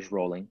 Harker's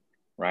rolling,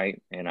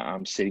 right? And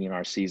I'm sitting in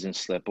our season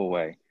slip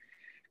away.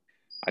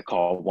 I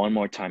call one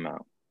more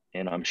timeout.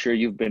 And I'm sure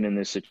you've been in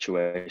this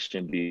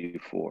situation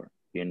before.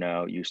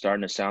 You're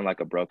starting to sound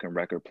like a broken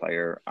record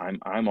player.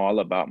 I'm all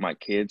about my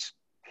kids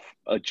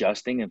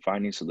adjusting and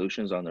finding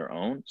solutions on their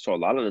own. So a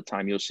lot of the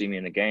time you'll see me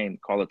in a game,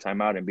 call a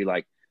timeout and be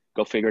like,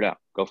 go figure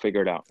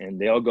it out. And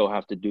they'll go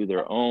have to do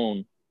their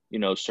own,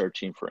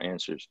 searching for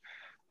answers.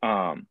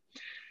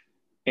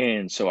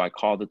 And so I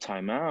call the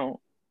timeout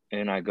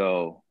and I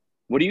go,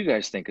 what do you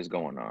guys think is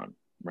going on?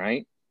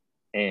 Right.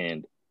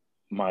 And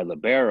my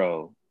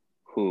libero,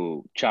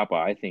 who, Chapa,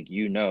 I think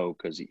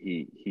because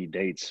he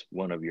dates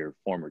one of your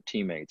former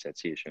teammates at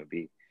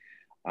CSUMB.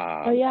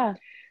 Oh, yeah.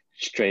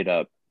 Straight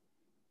up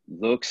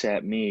looks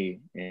at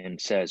me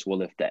and says,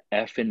 well, if the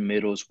effing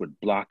middles would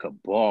block a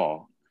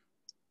ball,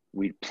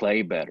 we'd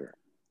play better.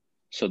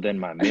 So then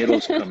my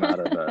middles come out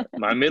of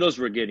my middles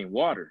were getting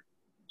water.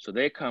 So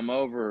they come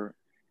over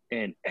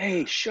and,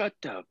 hey, shut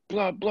the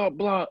blah, blah,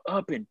 blah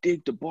up and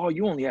dig the ball.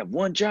 You only have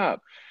one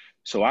job.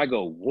 So I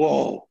go,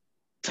 whoa,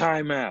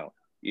 timeout.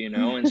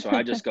 And so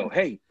I just go,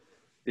 hey,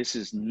 this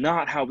is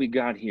not how we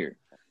got here.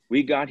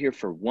 We got here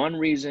for one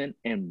reason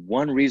and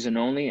one reason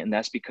only, and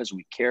that's because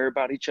we care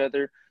about each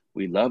other,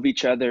 we love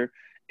each other,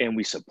 and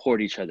we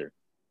support each other.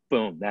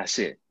 Boom, that's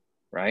it,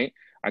 right?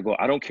 I go,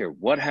 I don't care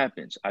what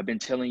happens. I've been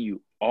telling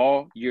you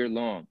all year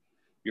long,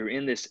 you're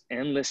in this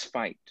endless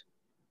fight.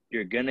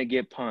 You're going to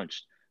get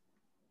punched.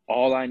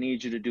 All I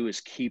need you to do is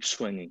keep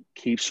swinging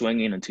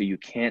until you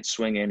can't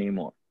swing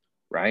anymore,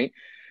 right?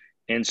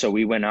 And so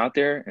we went out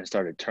there and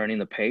started turning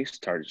the pace,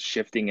 started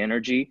shifting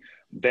energy.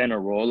 Ben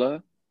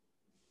Arola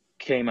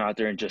came out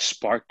there and just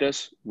sparked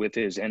us with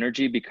his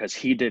energy because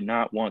he did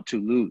not want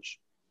to lose.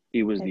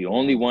 He was the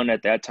only one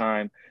at that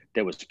time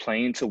that was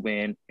playing to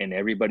win, and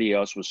everybody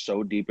else was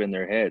so deep in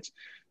their heads.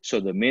 So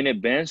the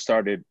minute Ben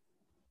started,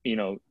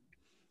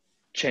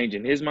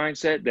 changing his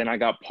mindset, then I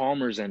got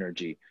Palmer's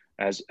energy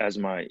as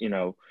my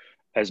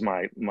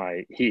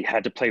he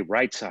had to play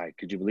right side.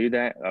 Could you believe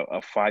that?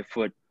 A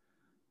 5'5",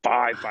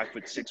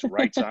 5'6"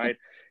 right side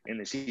in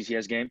the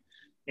CCS game.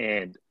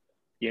 And,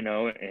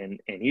 and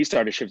he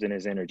started shifting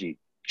his energy.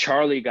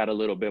 Charlie got a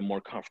little bit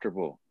more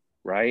comfortable,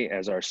 right,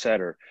 as our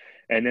setter.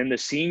 And then the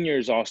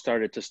seniors all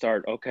started,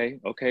 okay,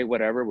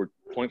 whatever. We're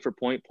point for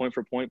point.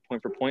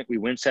 We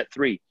win set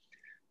 3.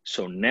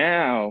 So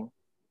now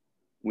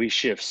we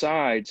shift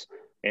sides.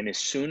 And as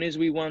soon as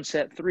we won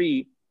set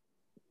 3,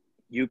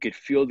 you could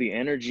feel the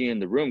energy in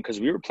the room because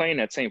we were playing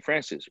at St.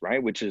 Francis,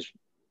 right, which is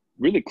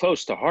really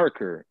close to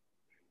Harker,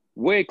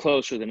 way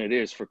closer than it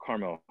is for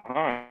Carmel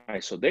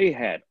High. So they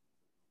had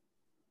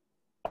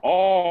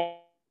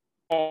all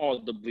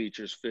the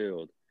bleachers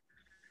filled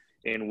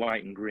in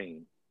white and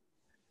green.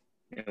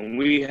 And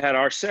we had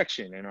our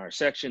section, and our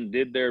section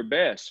did their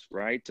best,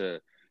 right,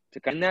 to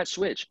kind of that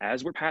switch.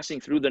 As we're passing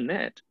through the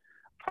net,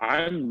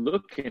 I'm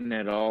looking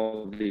at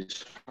all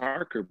these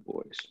Harker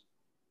boys,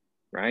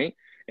 right?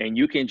 And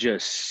you can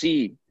just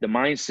see the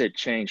mindset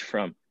change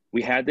from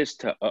we had this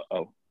to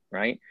uh-oh,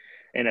 right?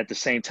 And at the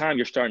same time,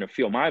 you're starting to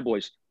feel my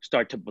boys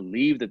start to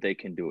believe that they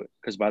can do it.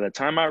 Because by the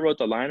time I wrote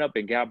the lineup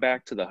and got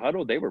back to the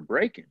huddle, they were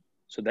breaking.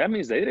 So that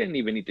means they didn't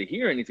even need to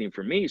hear anything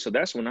from me. So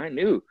that's when I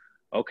knew,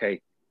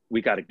 okay,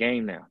 we got a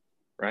game now,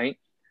 right?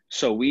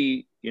 So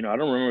we, you know, I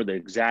don't remember the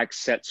exact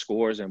set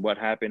scores and what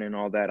happened and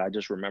all that. I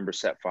just remember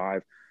set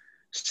 5.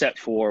 Set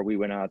 4, we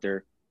went out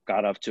there,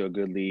 got up to a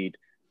good lead.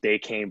 They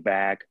came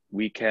back.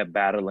 We kept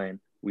battling.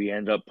 We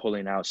ended up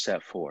pulling out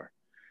set 4.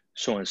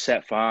 So in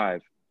set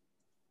 5,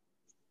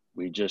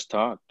 we just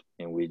talked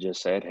and we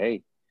just said,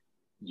 hey,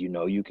 you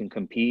know you can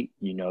compete.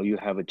 You know you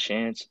have a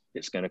chance.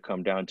 It's going to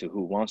come down to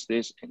who wants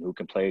this and who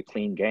can play a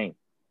clean game.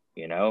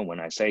 You know, when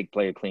I say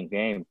play a clean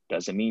game,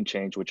 doesn't mean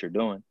change what you're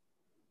doing.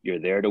 You're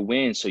there to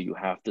win, so you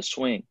have to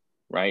swing,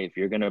 right? If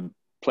you're going to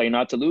play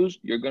not to lose,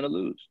 you're going to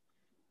lose.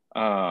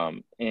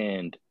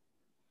 And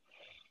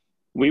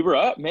we were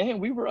up, man.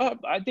 We were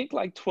up, I think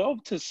like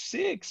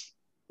 12-6.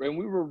 And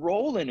we were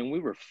rolling and we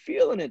were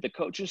feeling it. The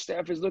coaching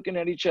staff is looking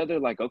at each other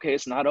like, okay,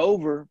 it's not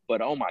over,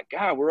 but oh my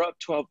God, we're up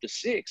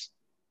 12-6.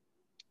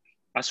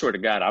 I swear to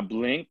God, I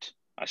blinked,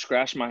 I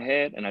scratched my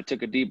head, and I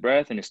took a deep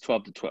breath, and it's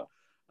 12-12.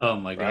 Oh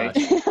my right?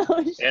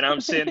 gosh. And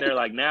I'm sitting there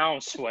like, now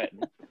I'm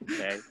sweating.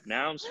 Okay.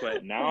 Now I'm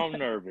sweating. Now I'm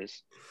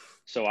nervous.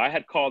 So I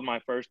had called my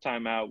first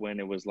time out when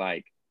it was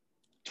like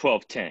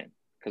 12-10.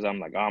 Because I'm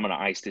like, oh, I'm going to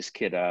ice this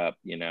kid up,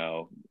 you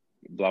know,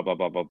 blah, blah,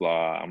 blah, blah,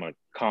 blah. I'm going to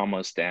calm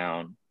us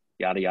down,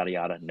 yada, yada,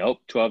 yada. Nope,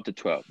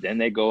 12-12. Then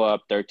they go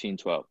up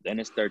 13-12. Then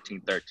it's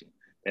 13-13.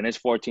 Then it's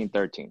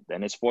 14-13.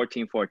 Then it's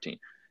 14-14,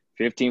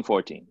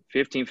 15-14,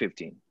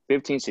 15-15,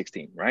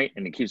 15-16, right?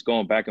 And it keeps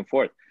going back and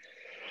forth.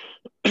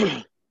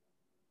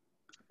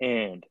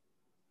 And,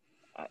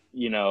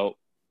 you know,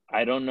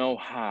 I don't know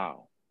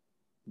how,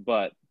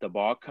 but the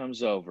ball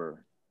comes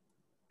over,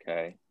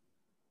 okay?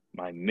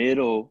 My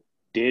middle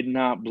did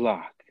not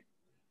block.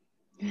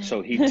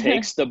 So he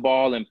takes the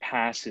ball and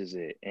passes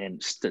it.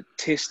 And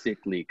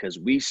statistically, because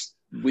we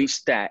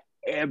stat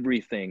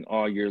everything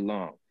all year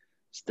long,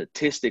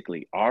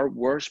 statistically, our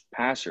worst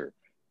passer,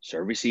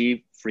 serve,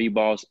 receive, free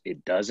balls,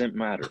 it doesn't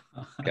matter,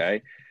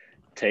 okay?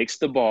 Takes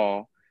the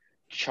ball.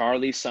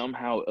 Charlie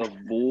somehow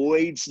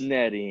avoids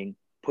netting,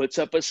 puts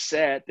up a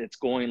set that's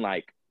going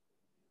like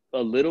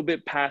a little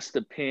bit past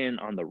the pin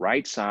on the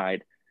right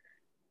side.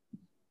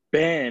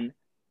 Ben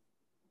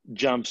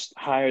jumps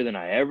higher than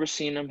I ever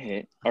seen him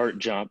hit or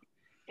jump,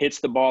 hits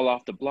the ball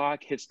off the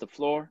block, hits the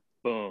floor,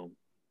 boom.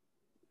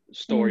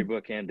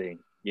 Storybook ending.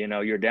 You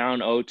know, you're down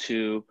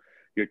 0-2.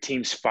 Your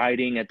team's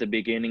fighting at the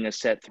beginning of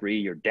set 3.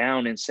 You're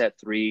down in set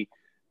 3.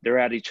 They're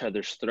at each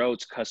other's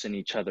throats, cussing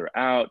each other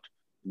out,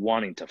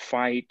 wanting to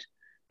fight,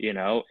 you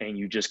know, and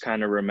you just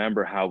kind of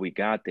remember how we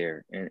got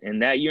there.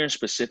 And that year in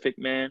specific,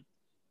 man,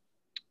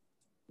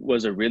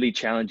 was a really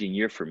challenging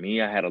year for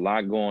me. I had a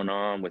lot going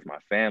on with my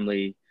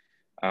family.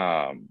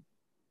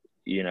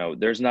 You know,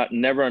 there's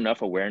never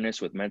enough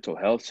awareness with mental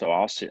health. So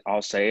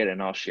I'll say it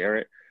and I'll share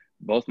it.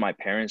 Both my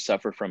parents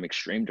suffer from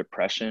extreme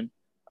depression.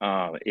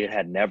 It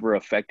had never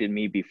affected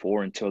me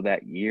before until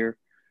that year.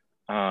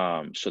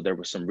 So there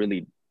was some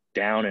really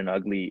down and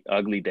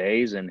ugly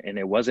days. And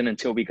it wasn't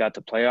until we got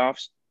to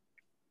playoffs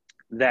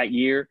that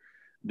year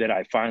that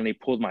I finally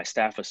pulled my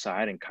staff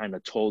aside and kind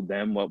of told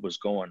them what was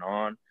going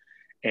on.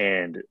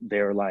 And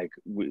they're like,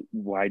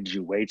 why'd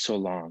you wait so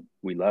long?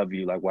 We love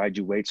you. Like, why'd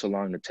you wait so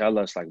long to tell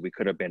us? Like, we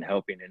could have been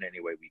helping in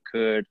any way we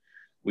could.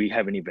 We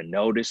haven't even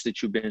noticed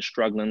that you've been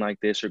struggling like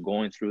this or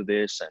going through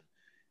this.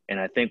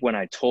 And I think when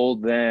I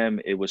told them,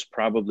 it was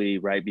probably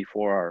right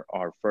before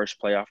our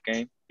first playoff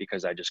game,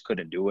 because I just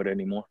couldn't do it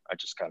anymore. I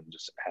just kind of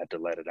just had to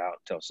let it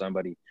out, tell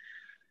somebody.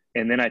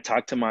 And then I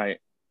talked to my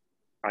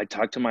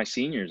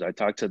seniors. I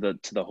talked to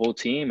the whole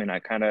team, and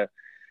I kind of,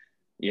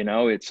 you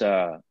know, it's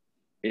a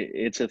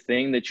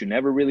thing that you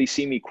never really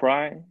see me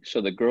cry.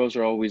 So the girls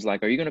are always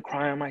like, are you going to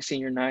cry on my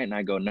senior night? And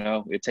I go,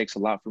 no, it takes a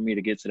lot for me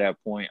to get to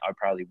that point. I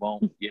probably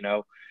won't, you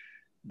know,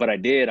 but I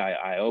did.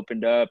 I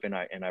opened up and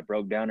I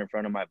broke down in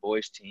front of my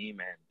boys team.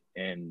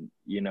 And,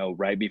 you know,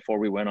 right before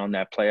we went on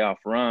that playoff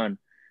run,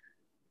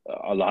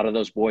 a lot of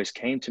those boys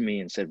came to me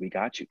and said, we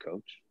got you,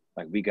 coach.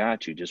 Like, we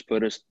got you. Just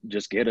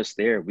get us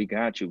there. We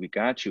got you.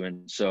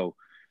 And so,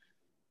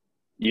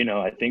 you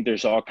know, I think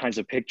there's all kinds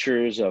of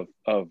pictures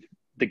of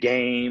the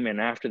game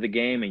and after the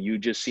game, and you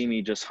just see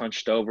me just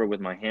hunched over with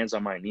my hands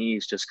on my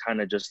knees, just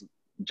kind of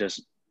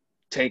just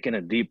taking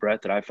a deep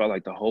breath that I felt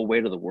like the whole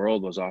weight of the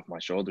world was off my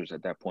shoulders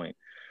at that point.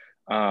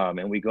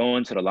 And we go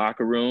into the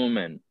locker room,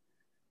 and,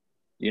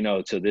 you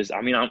know, to this,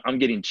 I mean, I'm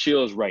getting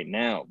chills right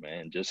now,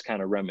 man, just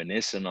kind of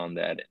reminiscing on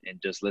that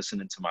and just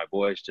listening to my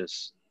voice,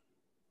 just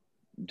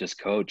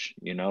coach,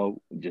 you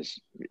know,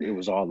 it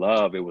was all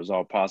love. It was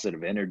all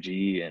positive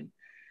energy.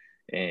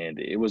 And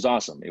it was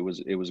awesome. It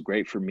was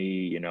great for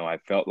me. You know, I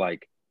felt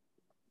like,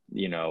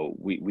 you know,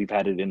 we've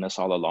had it in us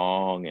all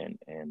along.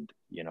 And,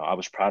 you know, I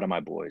was proud of my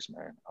boys,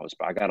 man.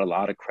 I got a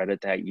lot of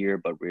credit that year,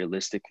 but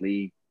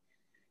realistically,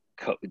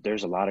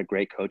 there's a lot of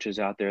great coaches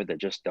out there that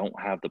just don't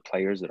have the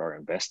players that are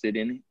invested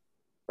in it.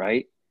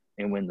 Right.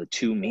 And when the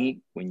two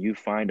meet, when you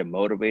find a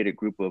motivated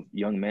group of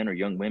young men or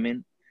young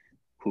women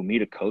who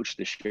meet a coach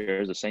that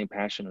shares the same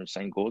passion or the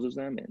same goals as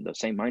them and the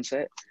same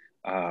mindset,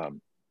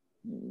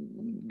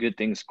 good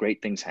things,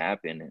 great things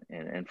happen.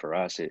 And for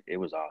us, it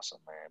was awesome,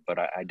 man. But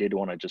I did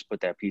want to just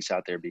put that piece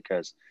out there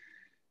because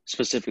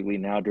specifically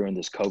now during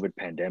this COVID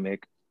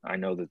pandemic, I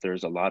know that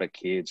there's a lot of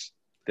kids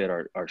that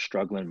are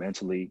struggling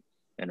mentally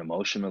and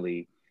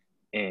emotionally,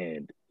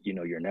 and you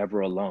know, you're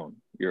never alone.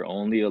 You're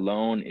only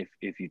alone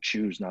if you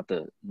choose not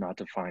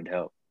to find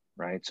help,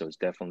 right? So it's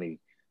definitely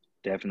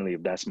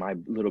that's my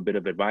little bit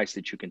of advice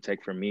that you can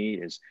take from me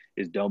is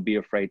don't be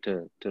afraid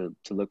to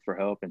look for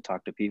help and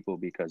talk to people,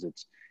 because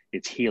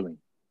it's healing.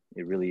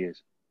 It really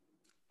is.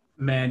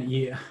 Man,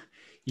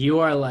 you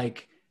are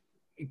like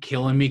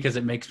killing me because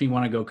it makes me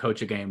want to go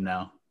coach a game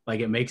now. Like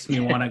it makes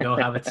me want to go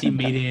have a team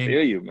meeting,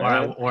 Feel you,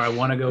 man. or I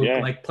want to go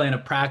like plan a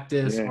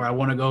practice, or I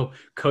want to go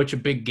coach a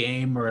big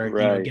game, or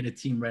you know, get a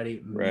team ready.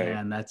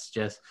 Man, that's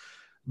just.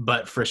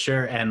 But for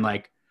sure, and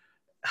like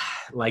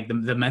the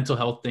mental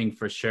health thing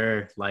for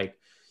sure. Like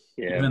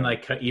even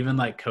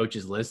like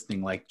coaches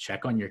listening, like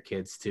check on your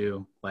kids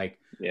too. Like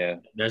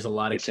there's a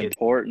lot of it's kids.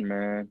 Important,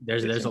 man.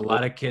 There's a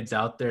lot of kids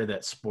out there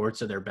that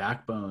sports are their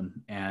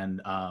backbone,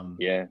 and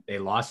they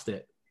lost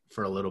it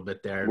for a little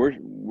bit there.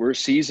 We're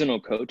seasonal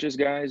coaches,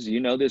 guys.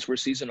 You know this. We're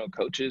seasonal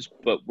coaches,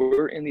 but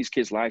we're in these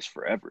kids' lives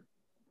forever.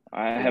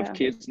 I have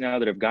kids now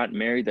that have gotten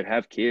married, that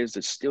have kids,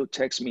 that still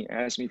text me,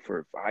 ask me for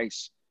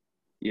advice.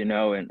 You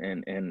know,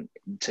 and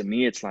to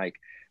me, it's like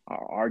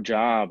our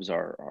jobs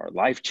are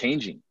life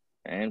changing,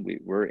 and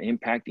we're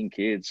impacting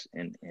kids.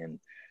 And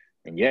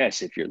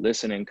yes, if you're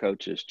listening,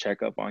 coaches,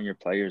 check up on your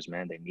players,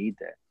 man. They need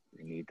that.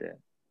 They need that.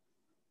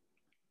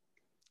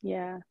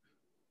 Yeah.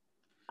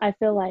 I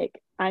feel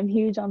like I'm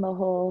huge on the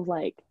whole,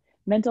 like,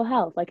 mental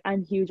health. Like,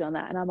 I'm huge on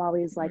that. And I'm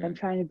always like, I'm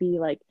trying to be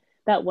like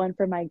that one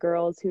for my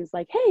girls who's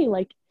like, hey,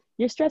 like,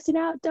 you're stressing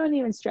out. Don't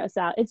even stress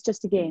out. It's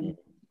just a game.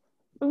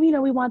 You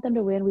know, we want them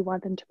to win. We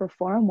want them to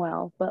perform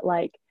well. But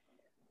like,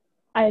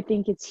 I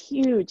think it's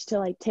huge to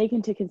like take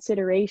into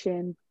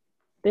consideration,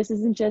 this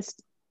isn't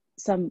just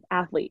some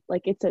athlete.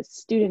 Like, it's a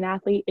student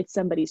athlete. It's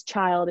somebody's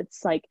child.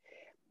 It's like,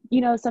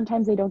 you know,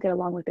 sometimes they don't get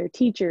along with their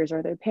teachers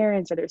or their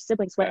parents or their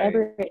siblings,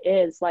 whatever it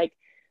is. Like,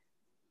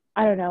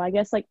 I don't know, I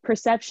guess like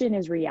perception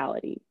is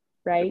reality,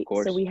 right?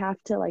 So we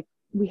have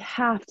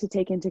to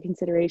take into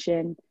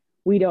consideration,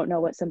 we don't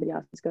know what somebody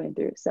else is going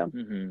through. So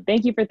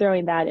thank you for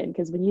throwing that in,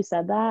 because when you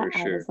said that,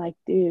 I was like,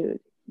 dude,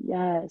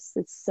 yes,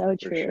 it's so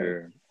true. For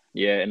sure.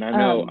 Yeah. And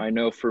I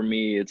know for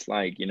me, it's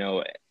like, you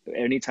know,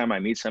 anytime I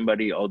meet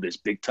somebody, oh, this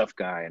big tough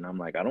guy, and I'm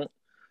like, I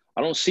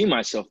don't see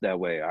myself that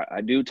way.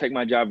 I do take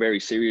my job very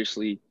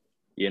seriously,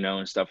 you know,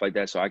 and stuff like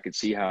that. So I could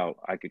see how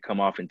I could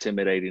come off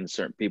intimidating to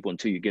certain people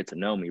until you get to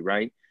know me,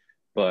 right?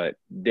 But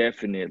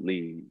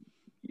definitely,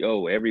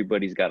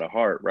 everybody's got a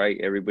heart, right?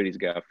 Everybody's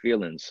got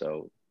feelings.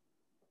 So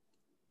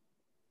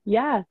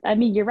yeah, I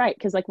mean, you're right.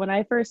 Because like when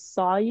I first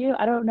saw you,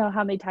 I don't know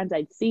how many times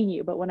I'd seen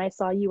you, but when I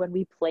saw you when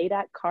we played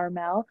at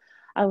Carmel,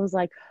 I was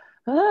like,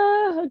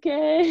 oh,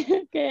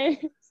 okay,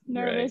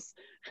 nervous.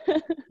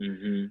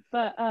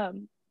 But I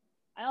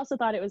also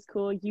thought it was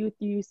cool.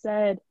 You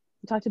said,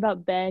 you talked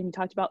about Ben, you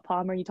talked about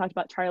Palmer, you talked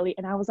about Charlie,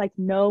 and I was like,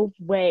 no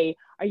way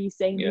are you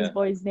saying these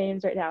boys'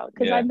 names right now?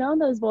 Because I've known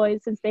those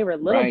boys since they were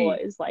little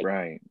boys, like,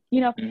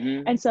 you know,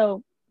 and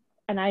so,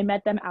 and I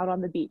met them out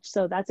on the beach.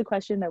 So that's a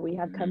question that we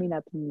have coming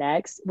up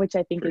next, which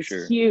I think is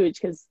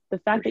huge, because the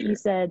fact that you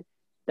said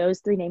those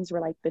three names were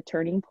like the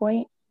turning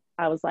point,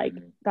 I was like,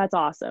 that's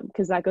awesome,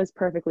 because that goes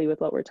perfectly with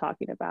what we're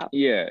talking about.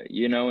 Yeah,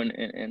 you know,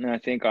 and I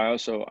think I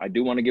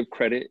do want to give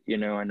credit. You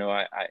know, I know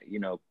I you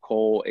know,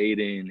 Cole,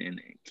 Aiden,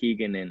 and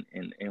Keegan,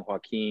 and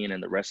Joaquin,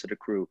 and the rest of the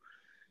crew.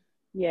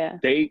 Yeah,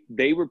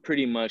 they were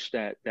pretty much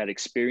that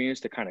experience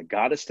that kind of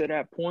got us to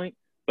that point.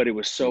 But it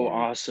was so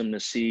awesome to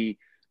see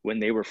when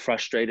they were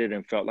frustrated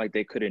and felt like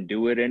they couldn't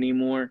do it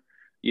anymore.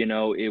 You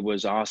know, it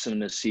was awesome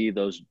to see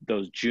those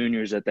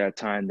juniors at that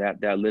time,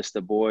 that list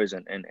of boys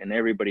and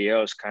everybody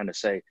else kind of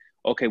say,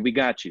 okay, we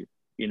got you.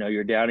 You know,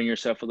 you're doubting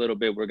yourself a little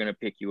bit. We're going to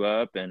pick you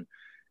up. And,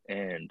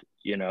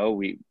 you know,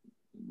 we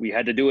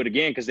had to do it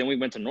again, because then we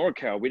went to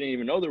NorCal. We didn't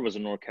even know there was a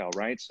NorCal,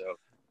 right? So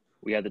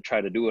we had to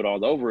try to do it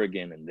all over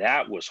again. And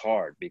that was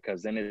hard,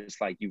 because then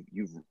it's like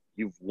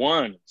you've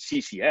won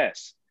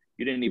CCS.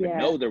 You didn't even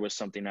know there was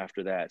something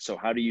after that. So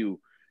how do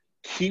you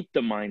keep the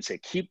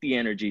mindset, keep the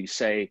energy,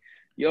 say,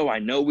 yo, I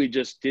know we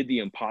just did the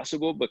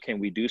impossible, but can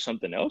we do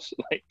something else?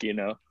 Like, you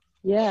know?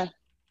 Yeah,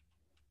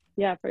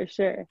 for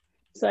sure.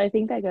 So I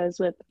think that goes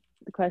with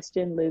the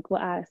question Luke will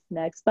ask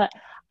next. But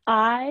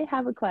I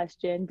have a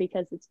question,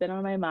 because it's been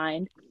on my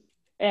mind.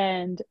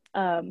 And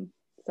so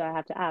I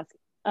have to ask.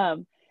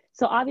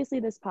 So obviously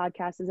this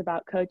podcast is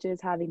about coaches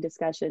having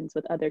discussions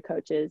with other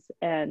coaches,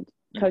 and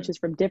coaches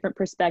from different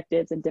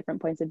perspectives and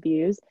different points of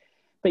views.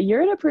 But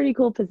you're in a pretty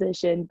cool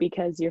position,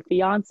 because your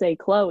fiance,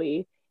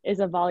 Chloe, is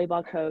a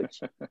volleyball coach.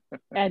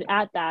 And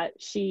at that,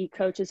 she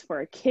coaches for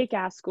a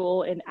kick-ass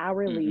school in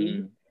our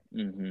league.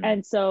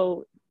 And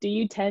so do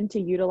you tend to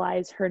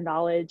utilize her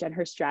knowledge and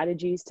her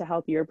strategies to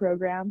help your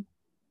program?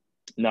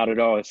 Not at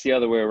all. It's the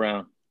other way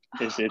around.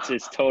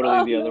 It's totally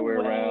Oh, the other no way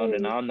around,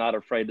 and way. I'm not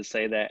afraid to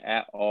say that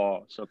at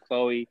all. So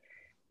Chloe,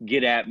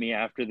 get at me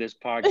after this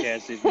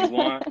podcast if you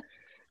want.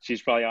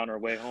 She's probably on her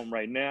way home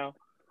right now.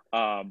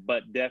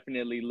 But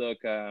definitely look,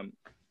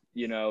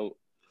 you know,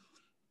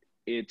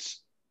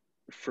 it's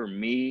for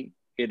me,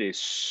 it is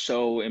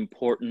so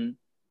important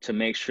to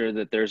make sure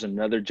that there's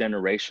another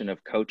generation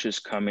of coaches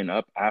coming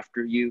up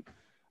after you.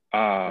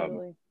 Um,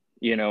 Totally.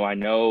 you know, I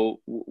know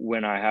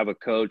when I have a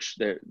coach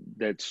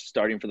that's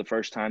starting for the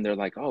first time, they're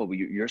like, "Oh,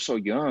 you're so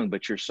young,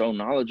 but you're so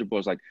knowledgeable."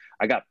 It's like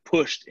I got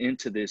pushed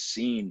into this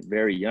scene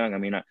very young. I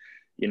mean, I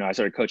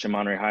started coaching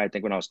Monterey High, I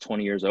think when I was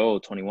 20 years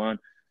old, 21,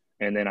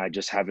 and then I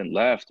just haven't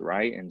left,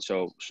 right? And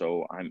so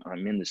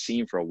I'm in the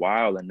scene for a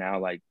while, and now,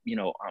 like,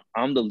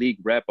 I'm the league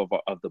rep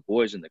of the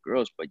boys and the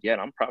girls, but yet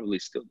I'm probably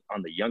still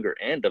on the younger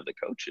end of the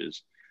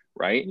coaches,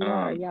 right? You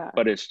are, yeah.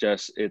 But it's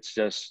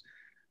just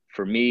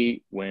for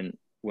me, when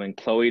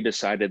Chloe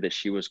decided that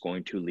she was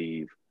going to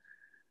leave,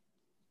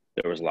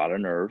 there was a lot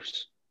of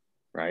nerves,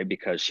 right?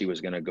 Because she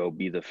was going to go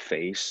be the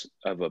face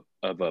of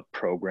a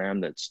program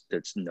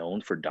that's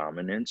known for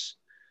dominance.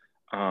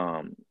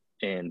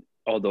 And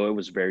although it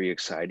was very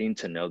exciting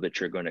to know that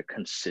you're going to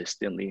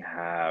consistently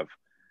have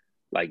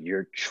like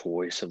your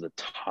choice of the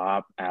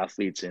top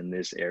athletes in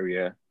this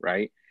area,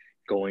 right,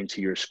 going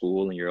to your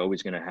school, and you're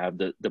always going to have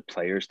the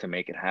players to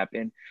make it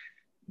happen,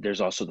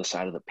 there's also the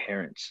side of the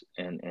parents,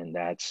 and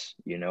that's,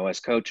 as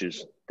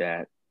coaches,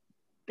 that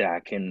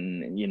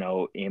can,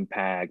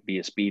 impact, be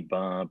a speed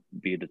bump,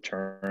 be a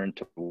deterrent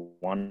to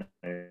want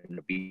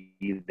to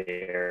be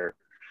there.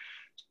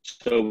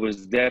 So it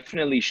was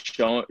definitely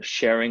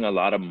sharing a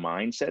lot of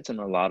mindsets and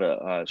a lot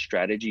of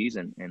strategies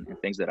and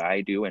things that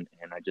I do. And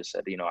I just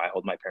said, I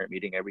hold my parent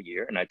meeting every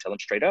year, and I tell them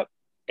straight up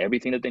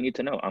everything that they need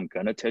to know. I'm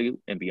going to tell you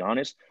and be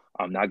honest.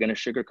 I'm not going to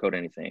sugarcoat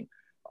anything.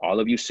 All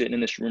of you sitting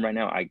in this room right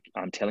now,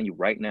 I'm telling you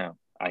right now,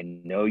 I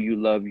know you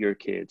love your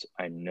kids.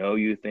 I know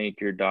you think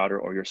your daughter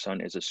or your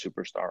son is a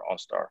superstar,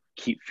 all-star.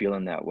 Keep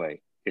feeling that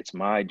way. It's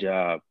my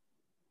job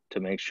to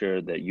make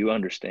sure that you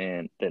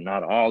understand that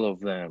not all of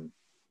them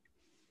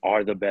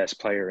are the best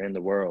player in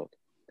the world,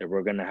 that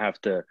we're going to have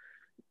to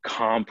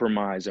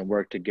compromise and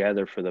work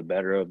together for the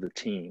better of the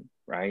team,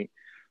 right?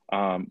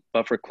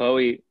 But for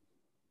Chloe,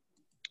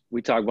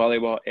 we talk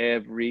volleyball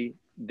every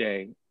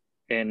day,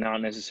 and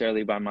not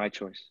necessarily by my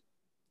choice,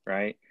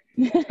 right?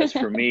 Because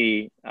for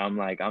me, I'm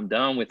like, I'm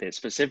done with it.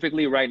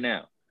 Specifically right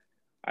now,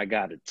 I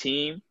got a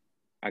team.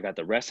 I got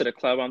the rest of the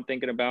club I'm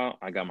thinking about.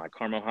 I got my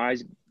Carmel High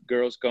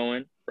girls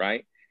going,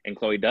 right? And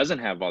Chloe doesn't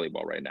have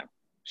volleyball right now.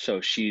 So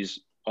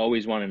she's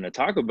always wanting to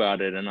talk about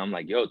it. And I'm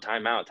like, yo,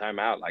 time out.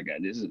 Like,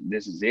 this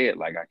is it.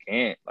 Like, I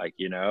can't, like,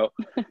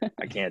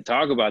 I can't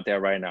talk about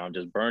that right now. I'm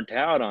just burnt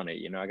out on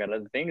it. I got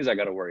other things I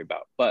got to worry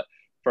about. But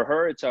for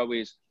her, it's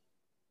always,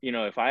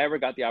 if I ever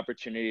got the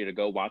opportunity to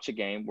go watch a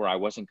game where I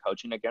wasn't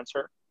coaching against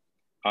her,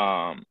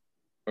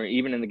 or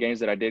even in the games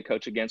that I did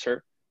coach against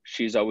her,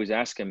 she's always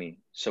asking me,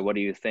 so what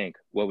do you think?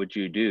 What would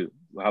you do?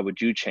 How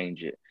would you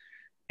change it?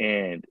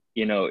 And,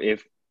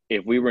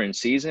 if we were in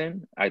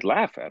season, I'd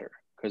laugh at her,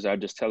 because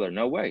I'd just tell her,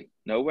 no way.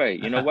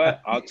 You know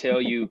what? I'll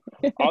tell you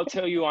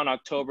on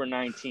October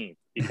 19th,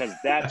 because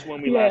that's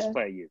when we last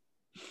play you,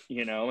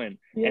 and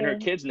her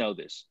kids know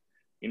this.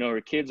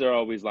 Her kids are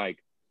always like,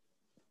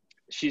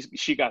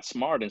 she got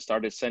smart and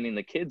started sending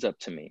the kids up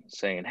to me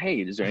saying,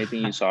 hey, is there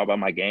anything you saw about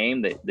my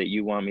game that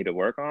you want me to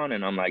work on?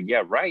 And I'm like,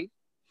 yeah, right.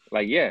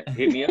 Like, yeah,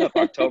 hit me up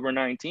October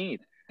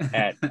 19th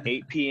at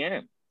 8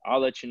 p.m.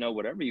 I'll let you know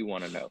whatever you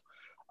want to know.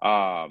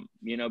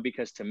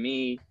 Because to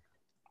me,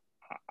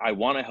 I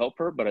want to help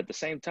her, but at the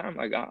same time,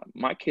 like,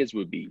 my kids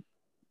would be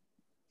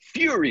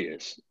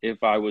furious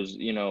if I was,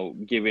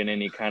 giving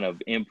any kind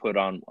of input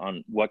on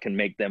what can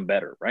make them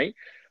better, right?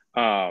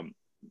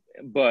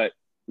 But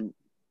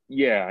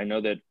yeah, I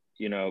know that,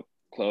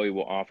 Chloe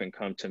will often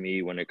come to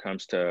me when it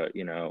comes to,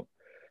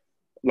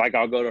 like,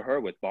 I'll go to her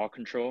with ball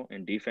control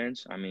and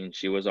defense. I mean,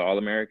 she was an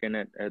All-American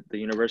at the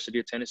University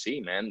of Tennessee,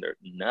 man. There's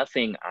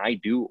nothing I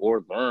do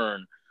or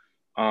learn,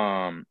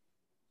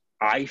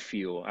 I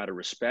feel, out of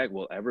respect,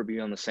 will ever be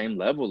on the same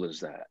level as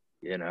that.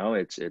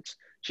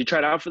 She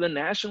tried out for the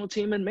national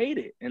team and made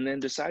it, and then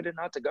decided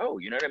not to go.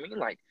 You know what I mean?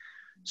 Like,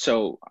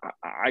 so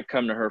I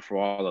come to her for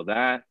all of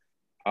that.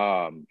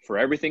 For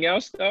everything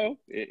else, though,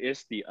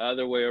 it's the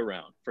other way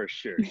around for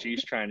sure.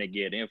 She's trying to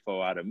get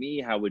info out of me.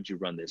 How would you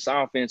run this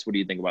offense? What do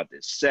you think about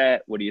this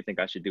set? What do you think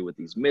I should do with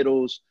these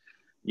middles?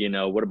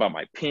 What about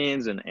my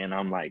pins? And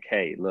I'm like,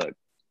 hey, look,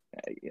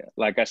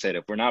 like I said,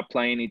 if we're not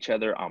playing each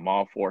other, I'm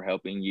all for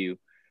helping you.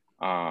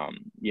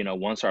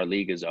 Once our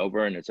league is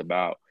over and it's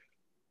about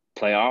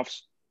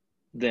playoffs,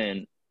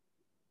 then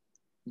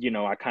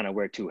I kind of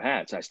wear two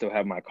hats. I still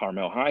have my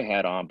Carmel High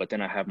hat on, but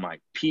then I have my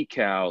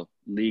PCAL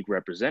league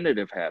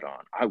representative hat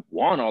on. I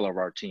want all of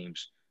our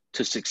teams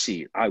to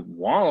succeed. I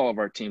want all of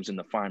our teams in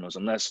the finals,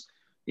 unless,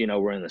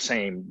 we're in the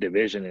same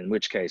division, in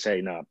which case,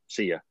 hey, no,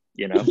 see ya,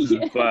 Yeah.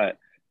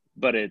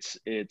 but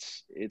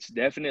it's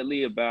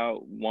definitely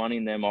about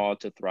wanting them all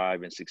to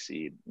thrive and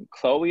succeed.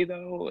 Chloe,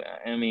 though,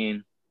 I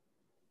mean,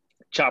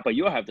 Chapa,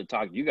 you'll have to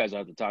talk. You guys will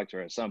have to talk to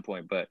her at some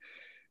point, but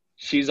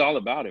she's all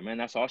about it, man.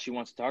 That's all she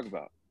wants to talk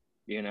about.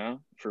 You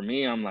know, for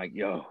me, I'm like,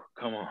 yo,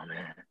 come on,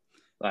 man.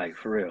 Like,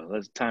 for real,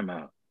 let's time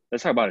out.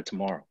 Let's talk about it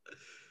tomorrow.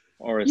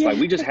 Or it's like,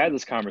 we just had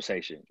this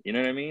conversation. You know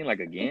what I mean? Like,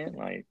 again,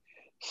 like,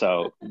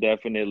 so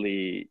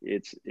definitely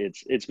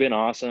it's been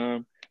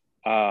awesome.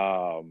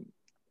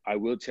 I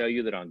will tell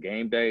you that on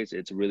game days,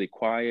 it's really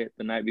quiet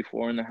the night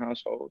before in the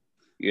household.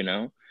 You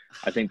know,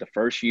 I think the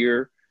first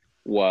year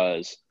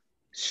was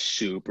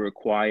super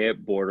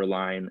quiet,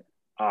 borderline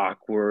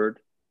awkward,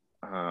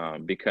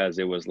 because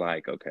it was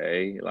like,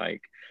 okay,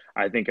 like,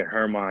 I think in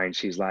her mind,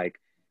 she's like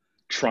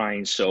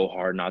trying so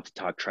hard not to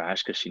talk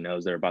trash because she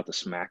knows they're about to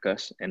smack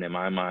us. And in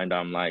my mind,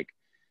 I'm like,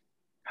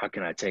 how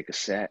can I take a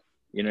set?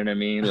 You know what I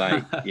mean?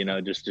 Like, you know,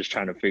 just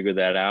trying to figure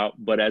that out.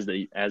 But as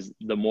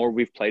the more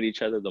we've played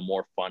each other, the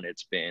more fun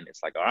it's been.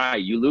 It's like, all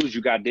right, you lose,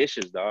 you got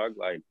dishes, dog.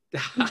 Like, you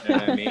know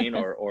what I mean?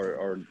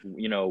 Or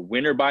you know,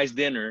 winner buys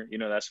dinner. You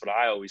know, that's what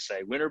I always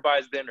say. Winner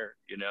buys dinner.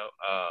 You know,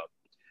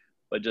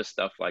 but just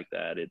stuff like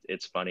that.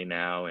 It's funny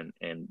now.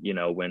 And you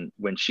know,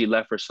 when she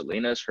left for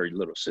Salinas, her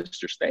little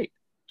sister stayed.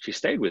 She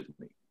stayed with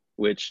me,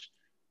 which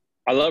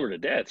I love her to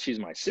death. She's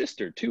my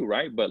sister too,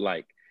 right? But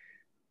like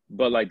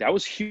that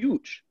was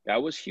huge.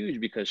 That was huge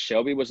because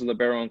Shelby was a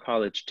libero in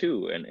college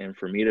too. And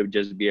for me to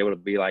just be able to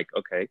be like,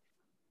 okay,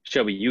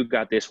 Shelby, you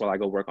got this while I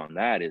go work on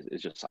that is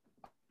just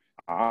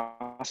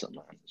awesome,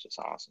 man. It's just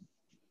awesome.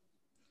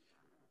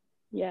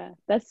 Yeah,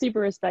 that's super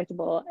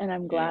respectable. And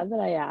I'm glad that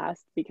I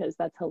asked because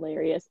that's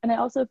hilarious. And I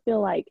also feel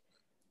like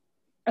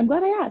I'm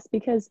glad I asked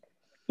because,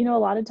 you know, a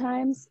lot of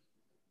times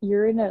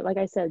you're in like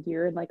I said,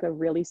 you're in like a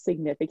really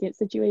significant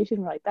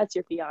situation where like that's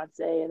your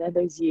fiance and then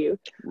there's you.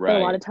 Right.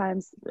 But a lot of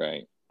times,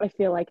 right. I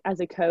feel like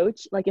as a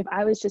coach, like if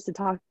I was just to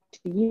talk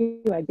to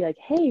you, I'd be like,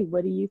 hey,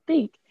 what do you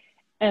think?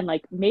 And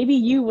like maybe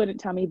you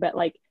wouldn't tell me, but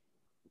like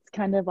it's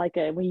kind of like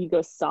when you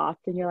go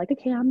soft and you're like,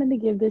 okay, I'm going to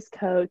give this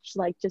coach,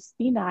 like, just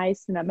be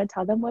nice and I'm going to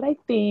tell them what I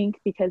think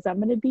because I'm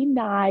going to be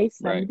nice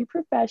and I'm going to be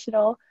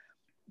professional.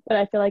 But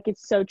I feel like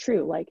it's so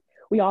true. Like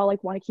we all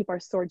like want to keep our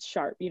swords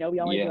sharp, you know, we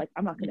all want to be like,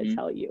 I'm not going to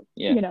tell you,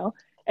 you know?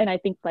 And I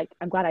think like,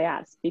 I'm glad I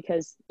asked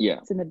because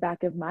it's in the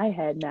back of my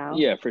head now.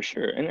 Yeah, for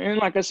sure. And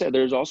like I said,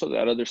 there's also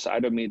that other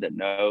side of me that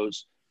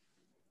knows,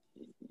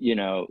 you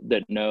know,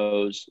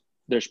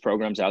 there's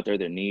programs out there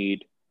that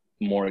need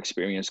more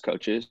experienced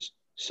coaches.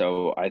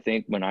 So I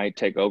think when I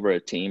take over a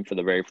team for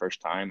the very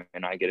first time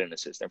and I get an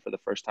assistant for the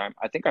first time,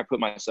 I think I put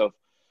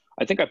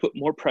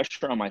more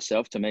pressure on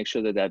myself to make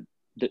sure that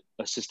the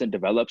assistant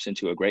develops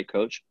into a great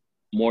coach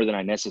more than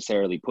I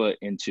necessarily put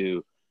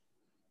into,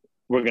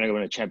 we're going to go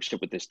win a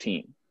championship with this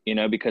team, you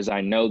know, because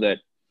I know that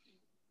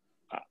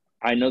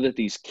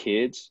these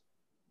kids,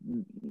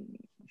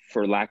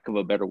 for lack of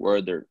a better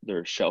word,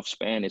 their shelf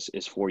span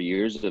is 4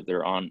 years if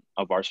they're on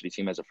a varsity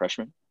team as a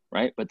freshman,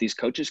 right? But these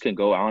coaches can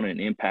go on and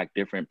impact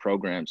different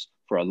programs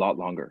for a lot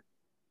longer,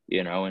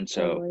 you know? And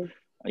so,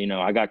 you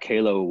know, I got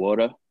Kayla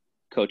Uwoda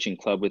coaching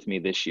club with me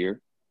this year.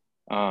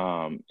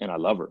 And I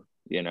love her,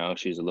 you know,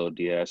 she's a little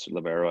DS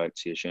libero at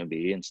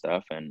CSUMB and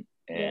stuff. And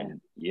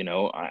you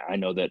know, I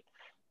know that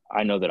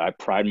I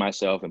pride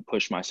myself and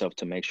push myself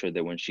to make sure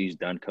that when she's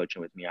done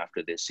coaching with me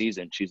after this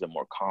season, she's a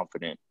more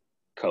confident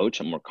coach,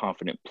 a more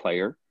confident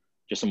player,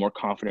 just a more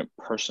confident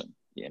person,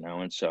 you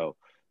know? And so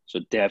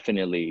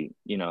definitely,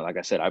 you know, like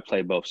I said, I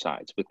play both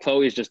sides. But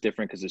Chloe is just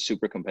different because it's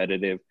super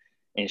competitive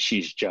and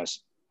she's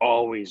just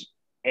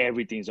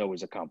everything's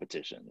always a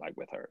competition, like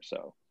with her.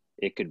 So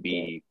it could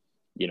be,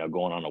 you know,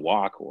 going on a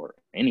walk or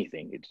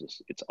anything.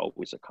 It's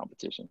always a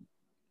competition.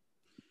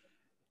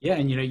 Yeah.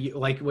 And, you know, you,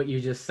 like what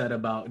you just said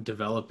about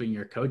developing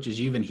your coaches,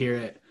 you even hear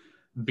it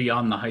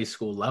beyond the high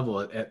school level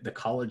at the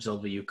college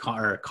level,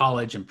 or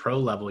college and pro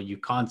level, you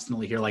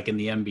constantly hear, like in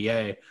the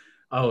NBA,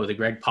 oh, the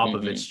Greg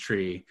Popovich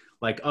tree,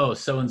 like, oh,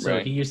 so-and-so,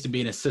 he used to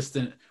be an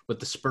assistant with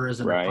the Spurs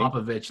and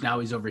Popovich. Now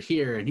he's over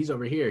here and he's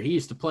over here. He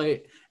used to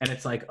play. And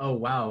it's like, oh,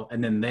 wow.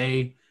 And then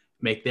they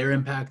make their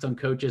impact on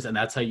coaches. And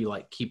that's how you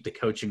like keep the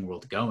coaching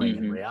world going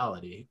in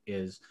reality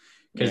is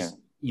because,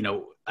 you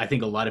know, I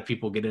think a lot of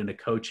people get into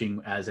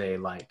coaching as a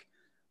like,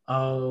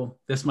 oh,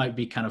 this might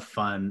be kind of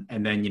fun.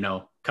 And then, you know,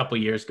 a couple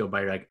of years go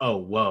by, you're like, oh,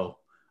 whoa,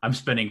 I'm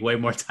spending way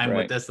more time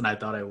with this than I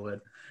thought I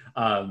would.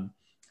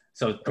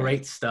 So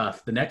great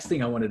stuff. The next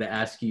thing I wanted to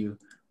ask you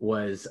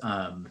was,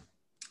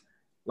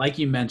 like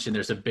you mentioned,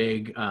 there's a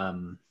big,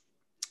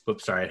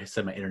 whoops, sorry, I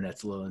said my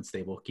internet's a little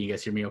unstable. Can you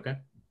guys hear me okay?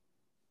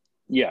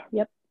 Yeah.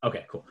 Yep.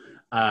 Okay, cool.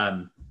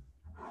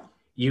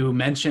 You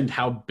mentioned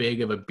how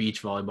big of a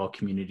beach volleyball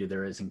community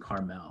there is in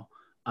Carmel.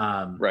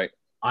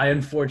 I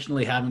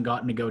unfortunately haven't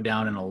gotten to go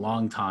down in a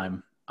long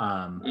time.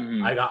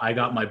 I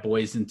got my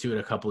boys into it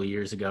a couple of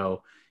years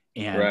ago,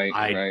 and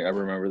I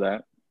remember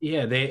that.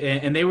 Yeah,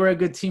 they were a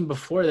good team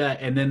before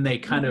that, and then they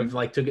kind of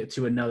like took it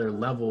to another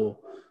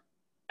level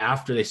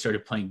after they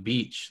started playing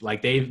beach.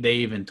 Like they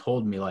even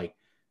told me like,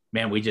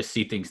 man, we just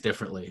see things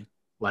differently.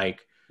 Like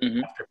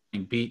after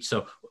playing beach.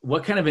 So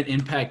what kind of an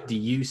impact do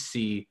you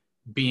see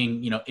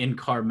being, you know, in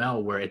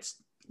Carmel where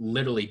it's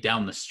literally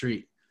down the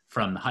street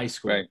from the high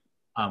school?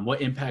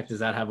 What impact does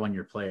that have on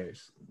your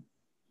players?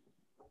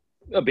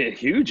 A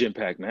huge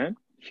impact, man.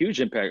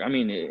 Huge impact. I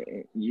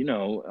mean,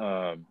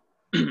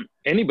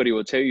 anybody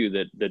will tell you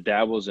that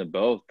dabbles in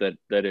both, that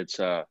it's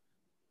that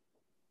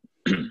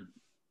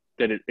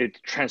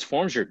it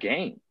transforms your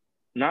game,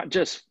 not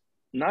just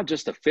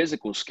the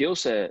physical skill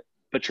set,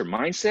 but your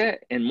mindset,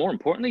 and more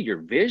importantly, your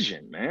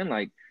vision, man.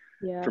 Like,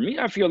 Yeah. for me,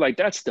 I feel like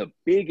that's the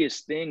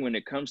biggest thing when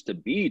it comes to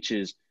beach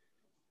is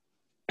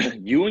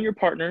you and your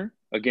partner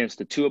against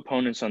the two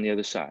opponents on the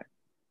other side,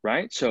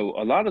 right? So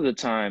a lot of the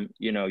time,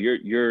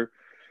 your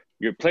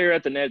player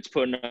at the net's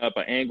putting up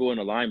an angle and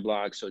a line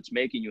block, so it's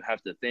making you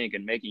have to think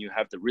and making you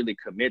have to really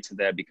commit to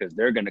that because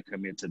they're going to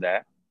commit to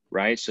that,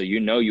 right? So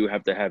you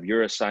have to have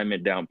your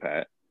assignment down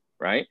pat,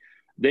 right?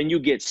 Then you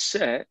get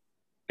set,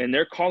 and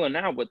they're calling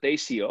out what they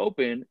see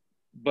open,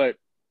 but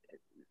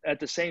at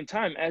the same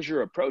time, as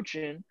you're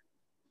approaching,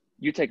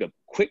 you take a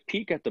quick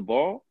peek at the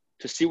ball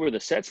to see where the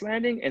set's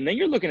landing, and then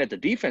you're looking at the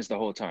defense the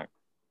whole time.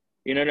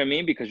 You know what I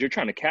mean? Because you're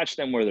trying to catch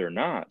them where they're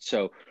not.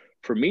 So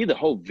for me, the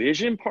whole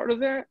vision part of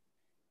that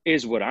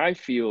is what I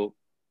feel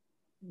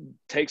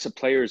takes a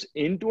player's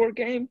indoor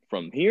game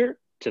from here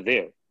to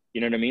there.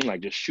 You know what I mean?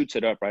 Like, just shoots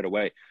it up right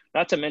away.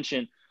 Not to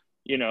mention,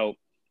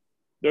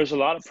 there's a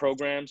lot of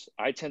programs.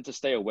 I tend to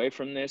stay away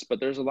from this, but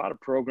there's a lot of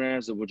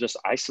programs that will just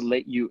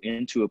isolate you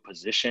into a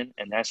position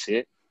and that's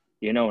it.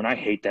 And I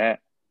hate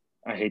that.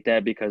 I hate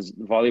that because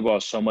volleyball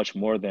is so much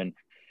more than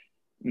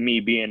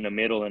me being in the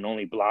middle and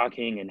only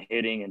blocking and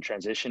hitting and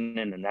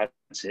transitioning and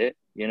that's it.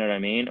 You know what I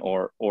mean?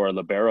 Or a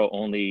libero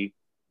only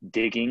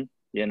digging,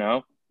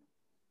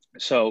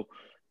 So,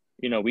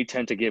 we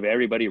tend to give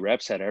everybody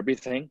reps at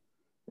everything,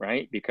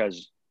 right?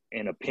 Because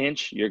in a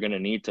pinch, you're going to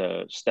need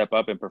to step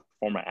up and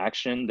perform an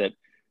action that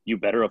you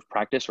better have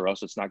practiced or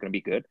else it's not going to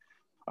be good.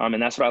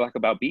 And that's what I like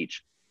about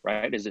beach,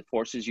 right? Is it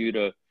forces you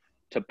to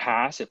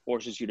pass, it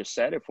forces you to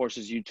set, it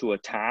forces you to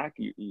attack,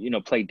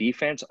 play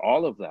defense,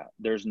 all of that.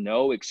 There's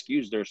no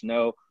excuse. There's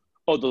no,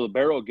 the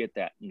libero will get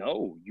that.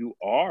 No, you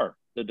are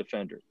the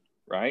defender,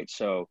 right?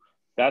 So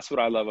that's what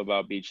I love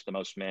about beach the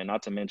most, man.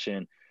 Not to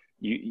mention,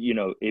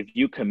 if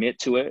you commit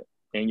to it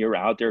and you're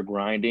out there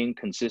grinding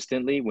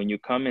consistently, when you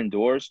come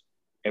indoors,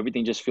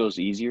 everything just feels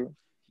easier.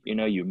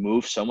 You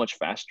move so much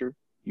faster,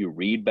 you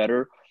read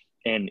better.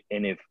 And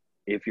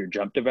if your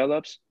jump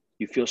develops,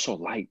 you feel so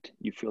light.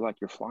 You feel like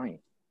you're flying,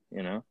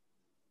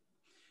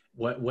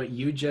 What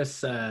you just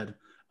said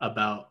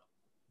about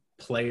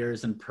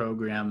players and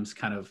programs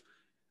kind of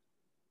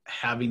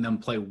having them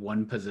play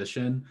one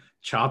position,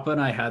 Chapa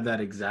and I had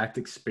that exact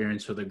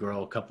experience with a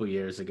girl a couple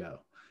years ago.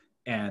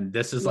 And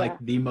this is like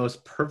the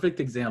most perfect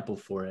example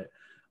for it.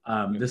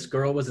 This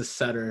girl was a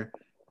setter,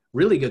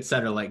 really good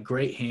setter, like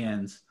great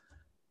hands,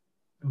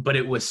 but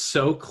it was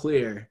so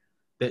clear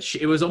that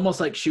it was almost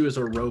like she was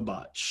a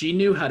robot. She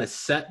knew how to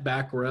set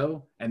back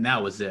row, and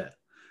that was it.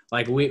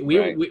 Like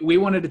we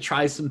wanted to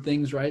try some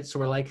things, right? So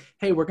we're like,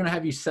 hey, we're going to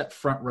have you set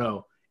front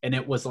row. And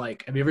it was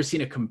like, have you ever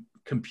seen a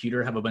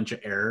computer have a bunch of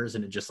errors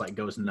and it just like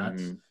goes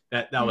nuts? Mm-hmm.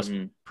 That was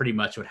pretty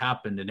much what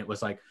happened. And it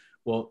was like,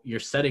 well, you're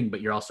setting,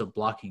 but you're also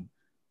blocking.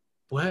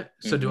 What?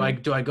 So do I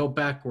go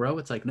back row?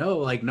 It's like, no,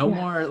 like no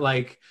more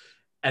like,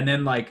 and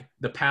then like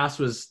the pass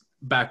was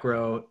back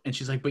row and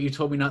she's like, but you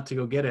told me not to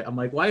go get it. I'm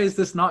like, why is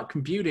this not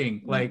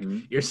computing? Like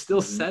you're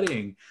still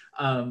setting.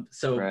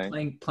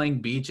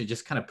 Playing beach, it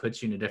just kind of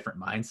puts you in a different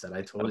mindset.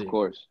 I totally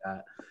agree with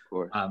that. Of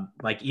course.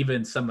 Like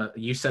even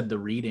you said the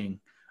reading.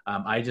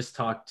 I just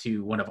talked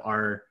to one of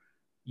our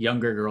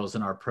younger girls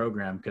in our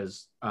program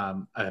because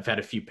I've had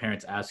a few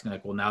parents asking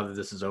like, well, now that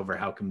this is over,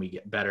 how can we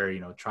get better?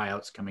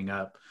 Tryouts coming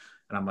up.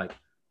 And I'm like,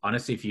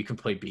 honestly, if you can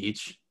play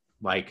beach,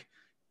 like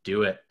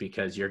do it,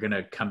 because you're going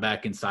to come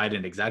back inside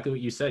and exactly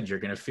what you said, you're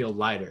going to feel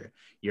lighter.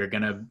 You're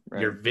going to,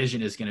 your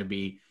vision is going to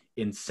be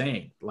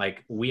insane.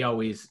 Like we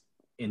always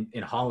in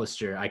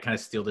Hollister, I kind of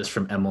steal this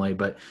from Emily,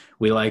 but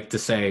we like to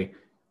say,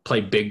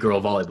 play big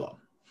girl volleyball.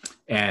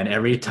 And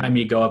every time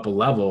you go up a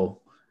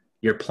level,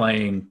 you're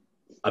playing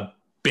a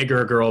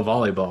bigger girl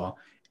volleyball.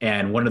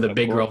 And one of the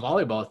big girl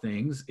volleyball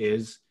things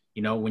is,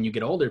 when you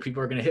get older,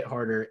 people are going to hit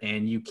harder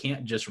and you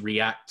can't just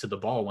react to the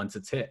ball once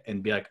it's hit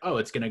and be like, oh,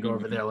 it's going to go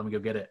over there. Let me go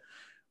get it.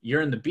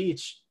 You're in the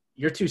beach.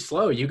 You're too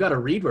slow. You got to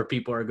read where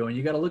people are going.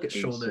 You got to look at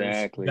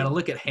shoulders. You got to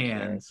look at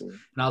hands. And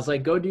I was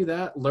like, go do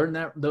that.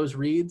 Learn those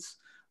reads.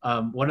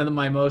 One of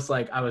my most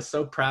I was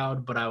so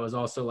proud, but I was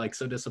also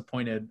so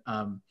disappointed.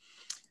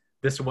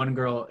 This one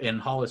girl in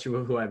Hollister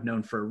who I've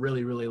known for a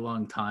really, really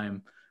long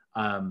time.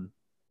 I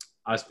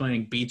was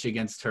playing beach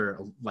against her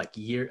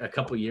a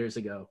couple years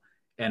ago.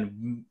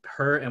 And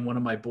her and one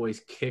of my boys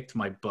kicked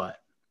my butt.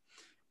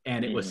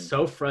 And it was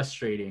so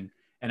frustrating.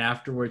 And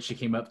afterwards, she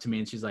came up to me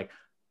and she's like,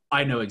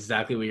 I know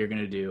exactly what you're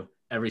going to do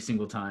every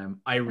single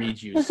time. I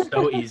read you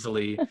so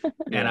easily.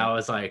 And I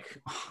was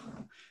like,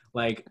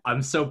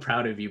 I'm so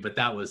proud of you, but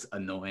that was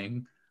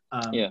annoying.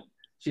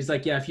 She's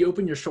like, yeah, if you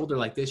open your shoulder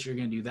like this, you're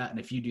going to do that. And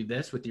if you do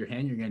this with your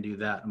hand, you're going to do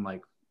that. I'm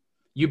like,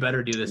 you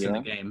better do this in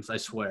the games, I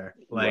swear.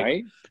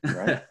 Right.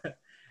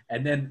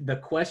 And then the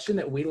question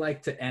that we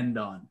like to end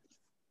on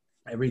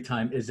every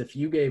time is, if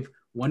you gave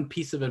one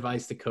piece of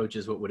advice to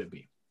coaches, what would it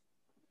be?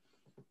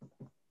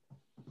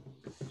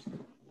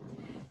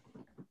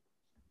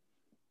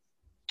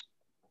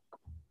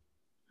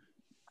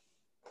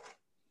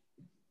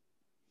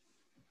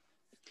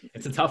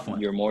 It's a tough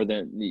one. You're more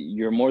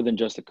than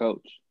just a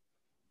coach.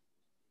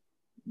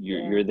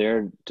 You're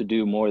there to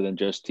do more than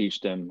just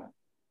teach them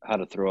how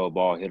to throw a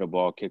ball, hit a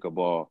ball, kick a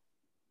ball,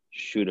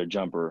 shoot a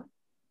jumper.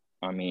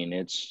 I mean,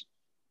 it's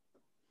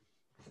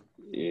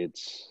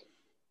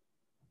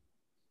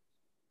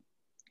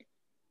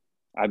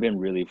I've been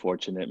really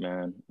fortunate,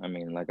 man. I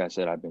mean, like I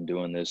said, I've been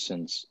doing this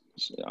since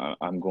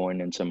I'm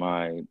going into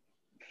my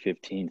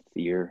 15th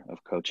year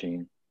of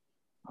coaching.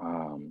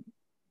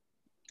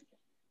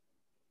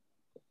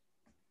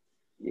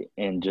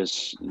 And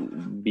just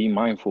be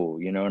mindful,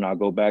 and I'll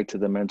go back to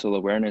the mental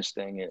awareness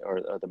thing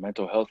or the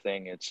mental health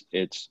thing.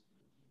 It's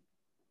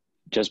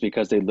just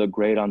because they look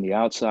great on the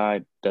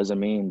outside doesn't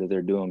mean that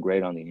they're doing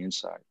great on the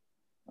inside.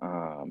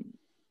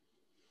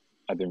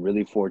 I've been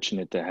really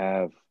fortunate to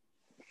have,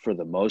 for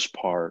the most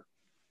part,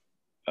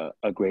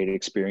 a great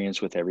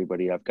experience with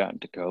everybody I've gotten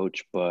to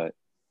coach, but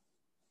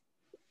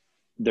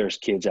there's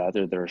kids out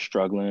there that are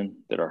struggling,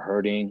 that are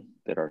hurting,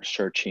 that are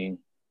searching.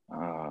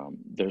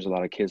 There's a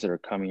lot of kids that are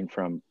coming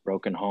from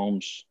broken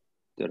homes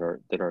that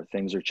are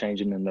things are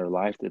changing in their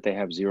life that they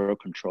have zero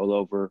control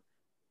over.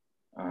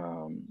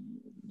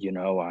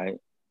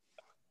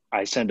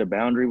 I send a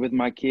boundary with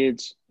my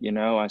kids.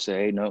 I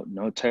say, hey,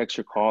 no text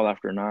or call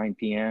after 9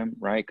 p.m.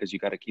 right? Because you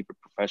got to keep it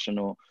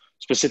professional,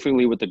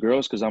 specifically with the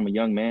girls, because I'm a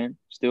young man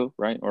still,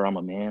 right? Or I'm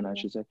a man, I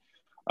should say.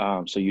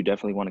 So you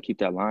definitely want to keep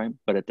that line.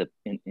 But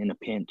in a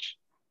pinch,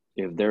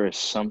 if there is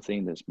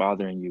something that's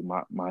bothering you,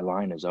 my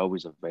line is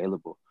always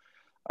available.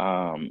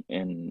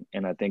 And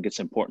I think it's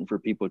important for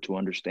people to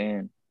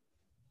understand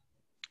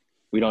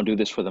we don't do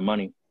this for the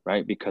money,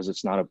 right? Because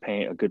it's not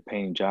a good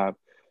paying job.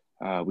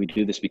 We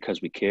do this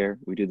because we care.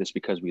 We do this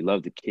because we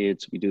love the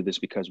kids. We do this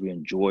because we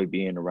enjoy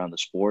being around the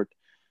sport.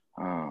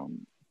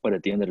 But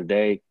at the end of the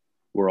day,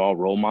 we're all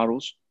role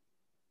models,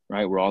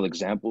 right? We're all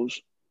examples.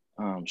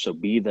 So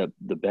be the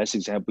best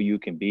example you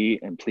can be.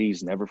 And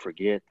please never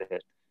forget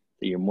that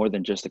you're more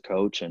than just a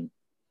coach, and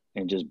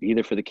just be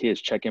there for the kids.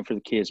 Check in for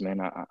the kids,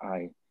 man.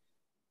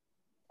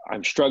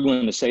 I'm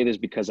struggling to say this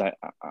because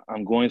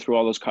I'm going through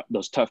all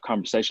those tough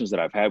conversations that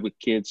I've had with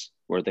kids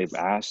where they've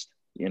asked.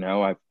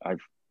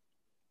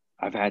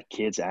 I've had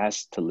kids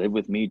ask to live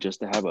with me just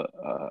to have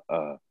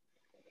a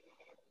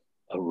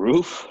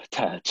roof,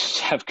 to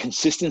have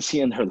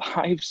consistency in their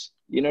lives.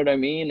 You know what I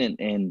mean?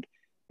 And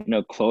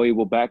Chloe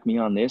will back me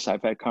on this.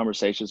 I've had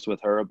conversations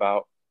with her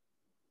about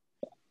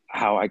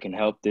how I can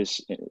help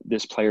this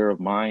player of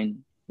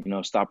mine,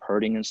 stop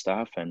hurting and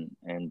stuff.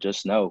 And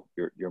just know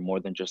you're more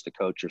than just a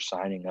coach. You're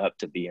signing up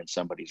to be in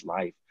somebody's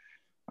life.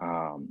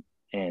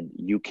 And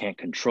you can't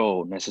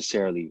control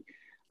necessarily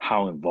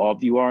how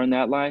involved you are in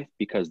that life,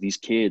 because these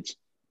kids,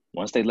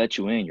 once they let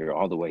you in, you're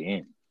all the way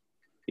in,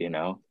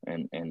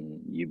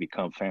 and you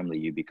become family,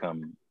 you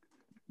become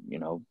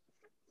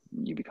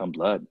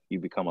blood, you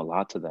become a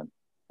lot to them.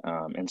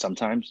 And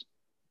sometimes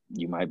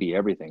you might be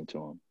everything to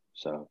them.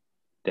 So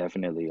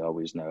definitely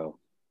always know,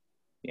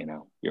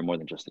 you're more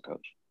than just a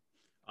coach.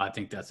 I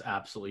think that's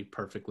absolutely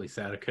perfectly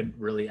said. I couldn't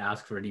really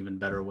ask for an even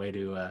better way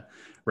to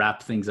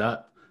wrap things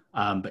up.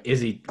 But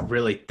Izzy,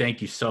 really,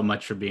 thank you so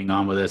much for being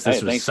on with us.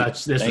 This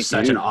was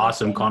such an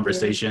awesome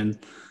conversation.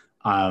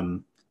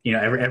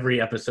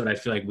 Every episode, I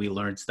feel like we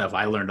learned stuff.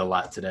 I learned a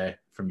lot today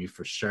from you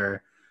for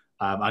sure.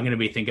 I'm going to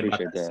be thinking about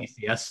that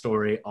CCS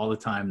story all the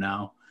time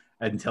now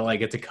until I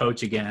get to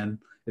coach again.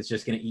 It's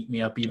just going to eat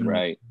me up even more.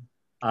 Right.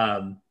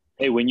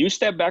 Hey, when you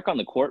step back on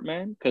the court,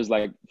 man, because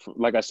like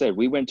I said,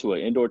 we went to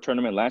an indoor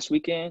tournament last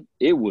weekend.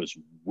 It was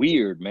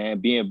weird, man,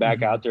 being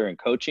back out there and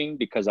coaching,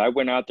 because I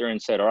went out there and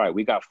said, all right,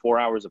 we got 4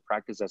 hours of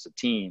practice as a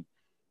team.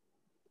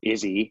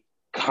 Izzy,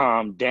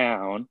 calm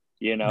down.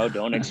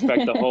 Don't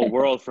expect the whole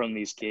world from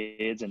these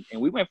kids. And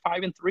we went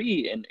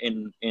 5-3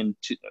 in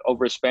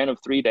over a span of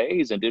 3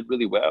 days and did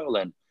really well.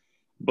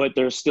 But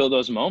there's still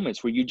those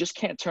moments where you just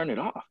can't turn it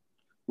off.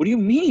 What do you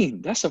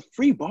mean? That's a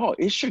free ball.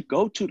 It should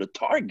go to the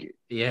target.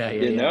 Yeah.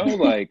 It's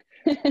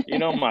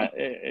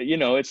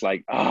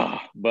like,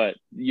 but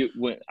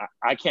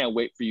I can't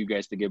wait for you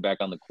guys to get back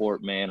on the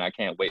court, man. I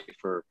can't wait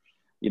for,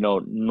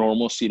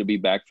 normalcy to be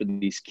back for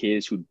these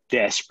kids who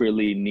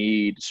desperately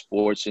need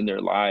sports in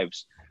their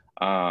lives.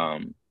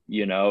 And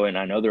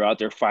I know they're out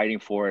there fighting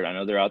for it. I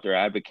know they're out there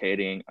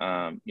advocating.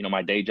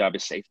 My day job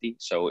is safety.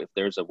 So if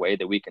there's a way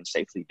that we can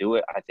safely do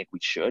it, I think we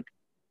should.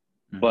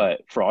 Mm-hmm.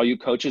 But for all you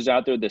coaches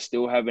out there that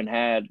still haven't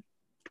had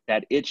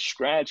that itch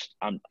scratched,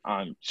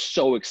 I'm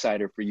so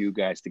excited for you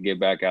guys to get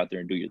back out there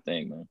and do your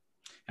thing, man.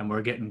 And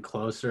we're getting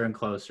closer and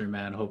closer,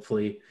 man.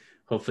 Hopefully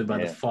by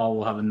the fall,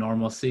 we'll have a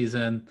normal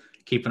season,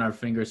 keeping our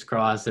fingers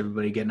crossed,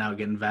 everybody getting out,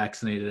 getting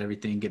vaccinated,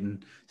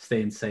 everything,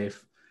 staying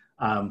safe.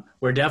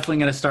 We're definitely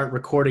going to start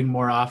recording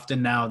more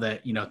often now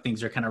that,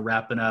 things are kind of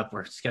wrapping up,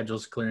 our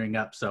schedule's clearing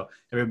up. So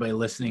everybody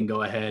listening,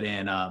 go ahead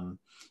and,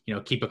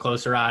 keep a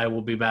closer eye.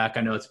 We'll be back.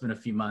 I know it's been a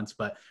few months,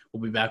 but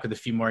we'll be back with a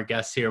few more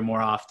guests here more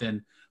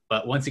often.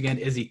 But once again,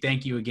 Izzy,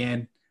 thank you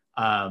again.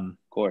 Of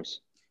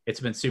course. It's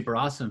been super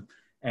awesome.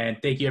 And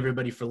thank you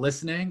everybody for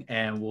listening,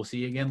 and we'll see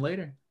you again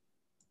later.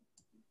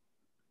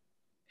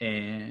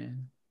 And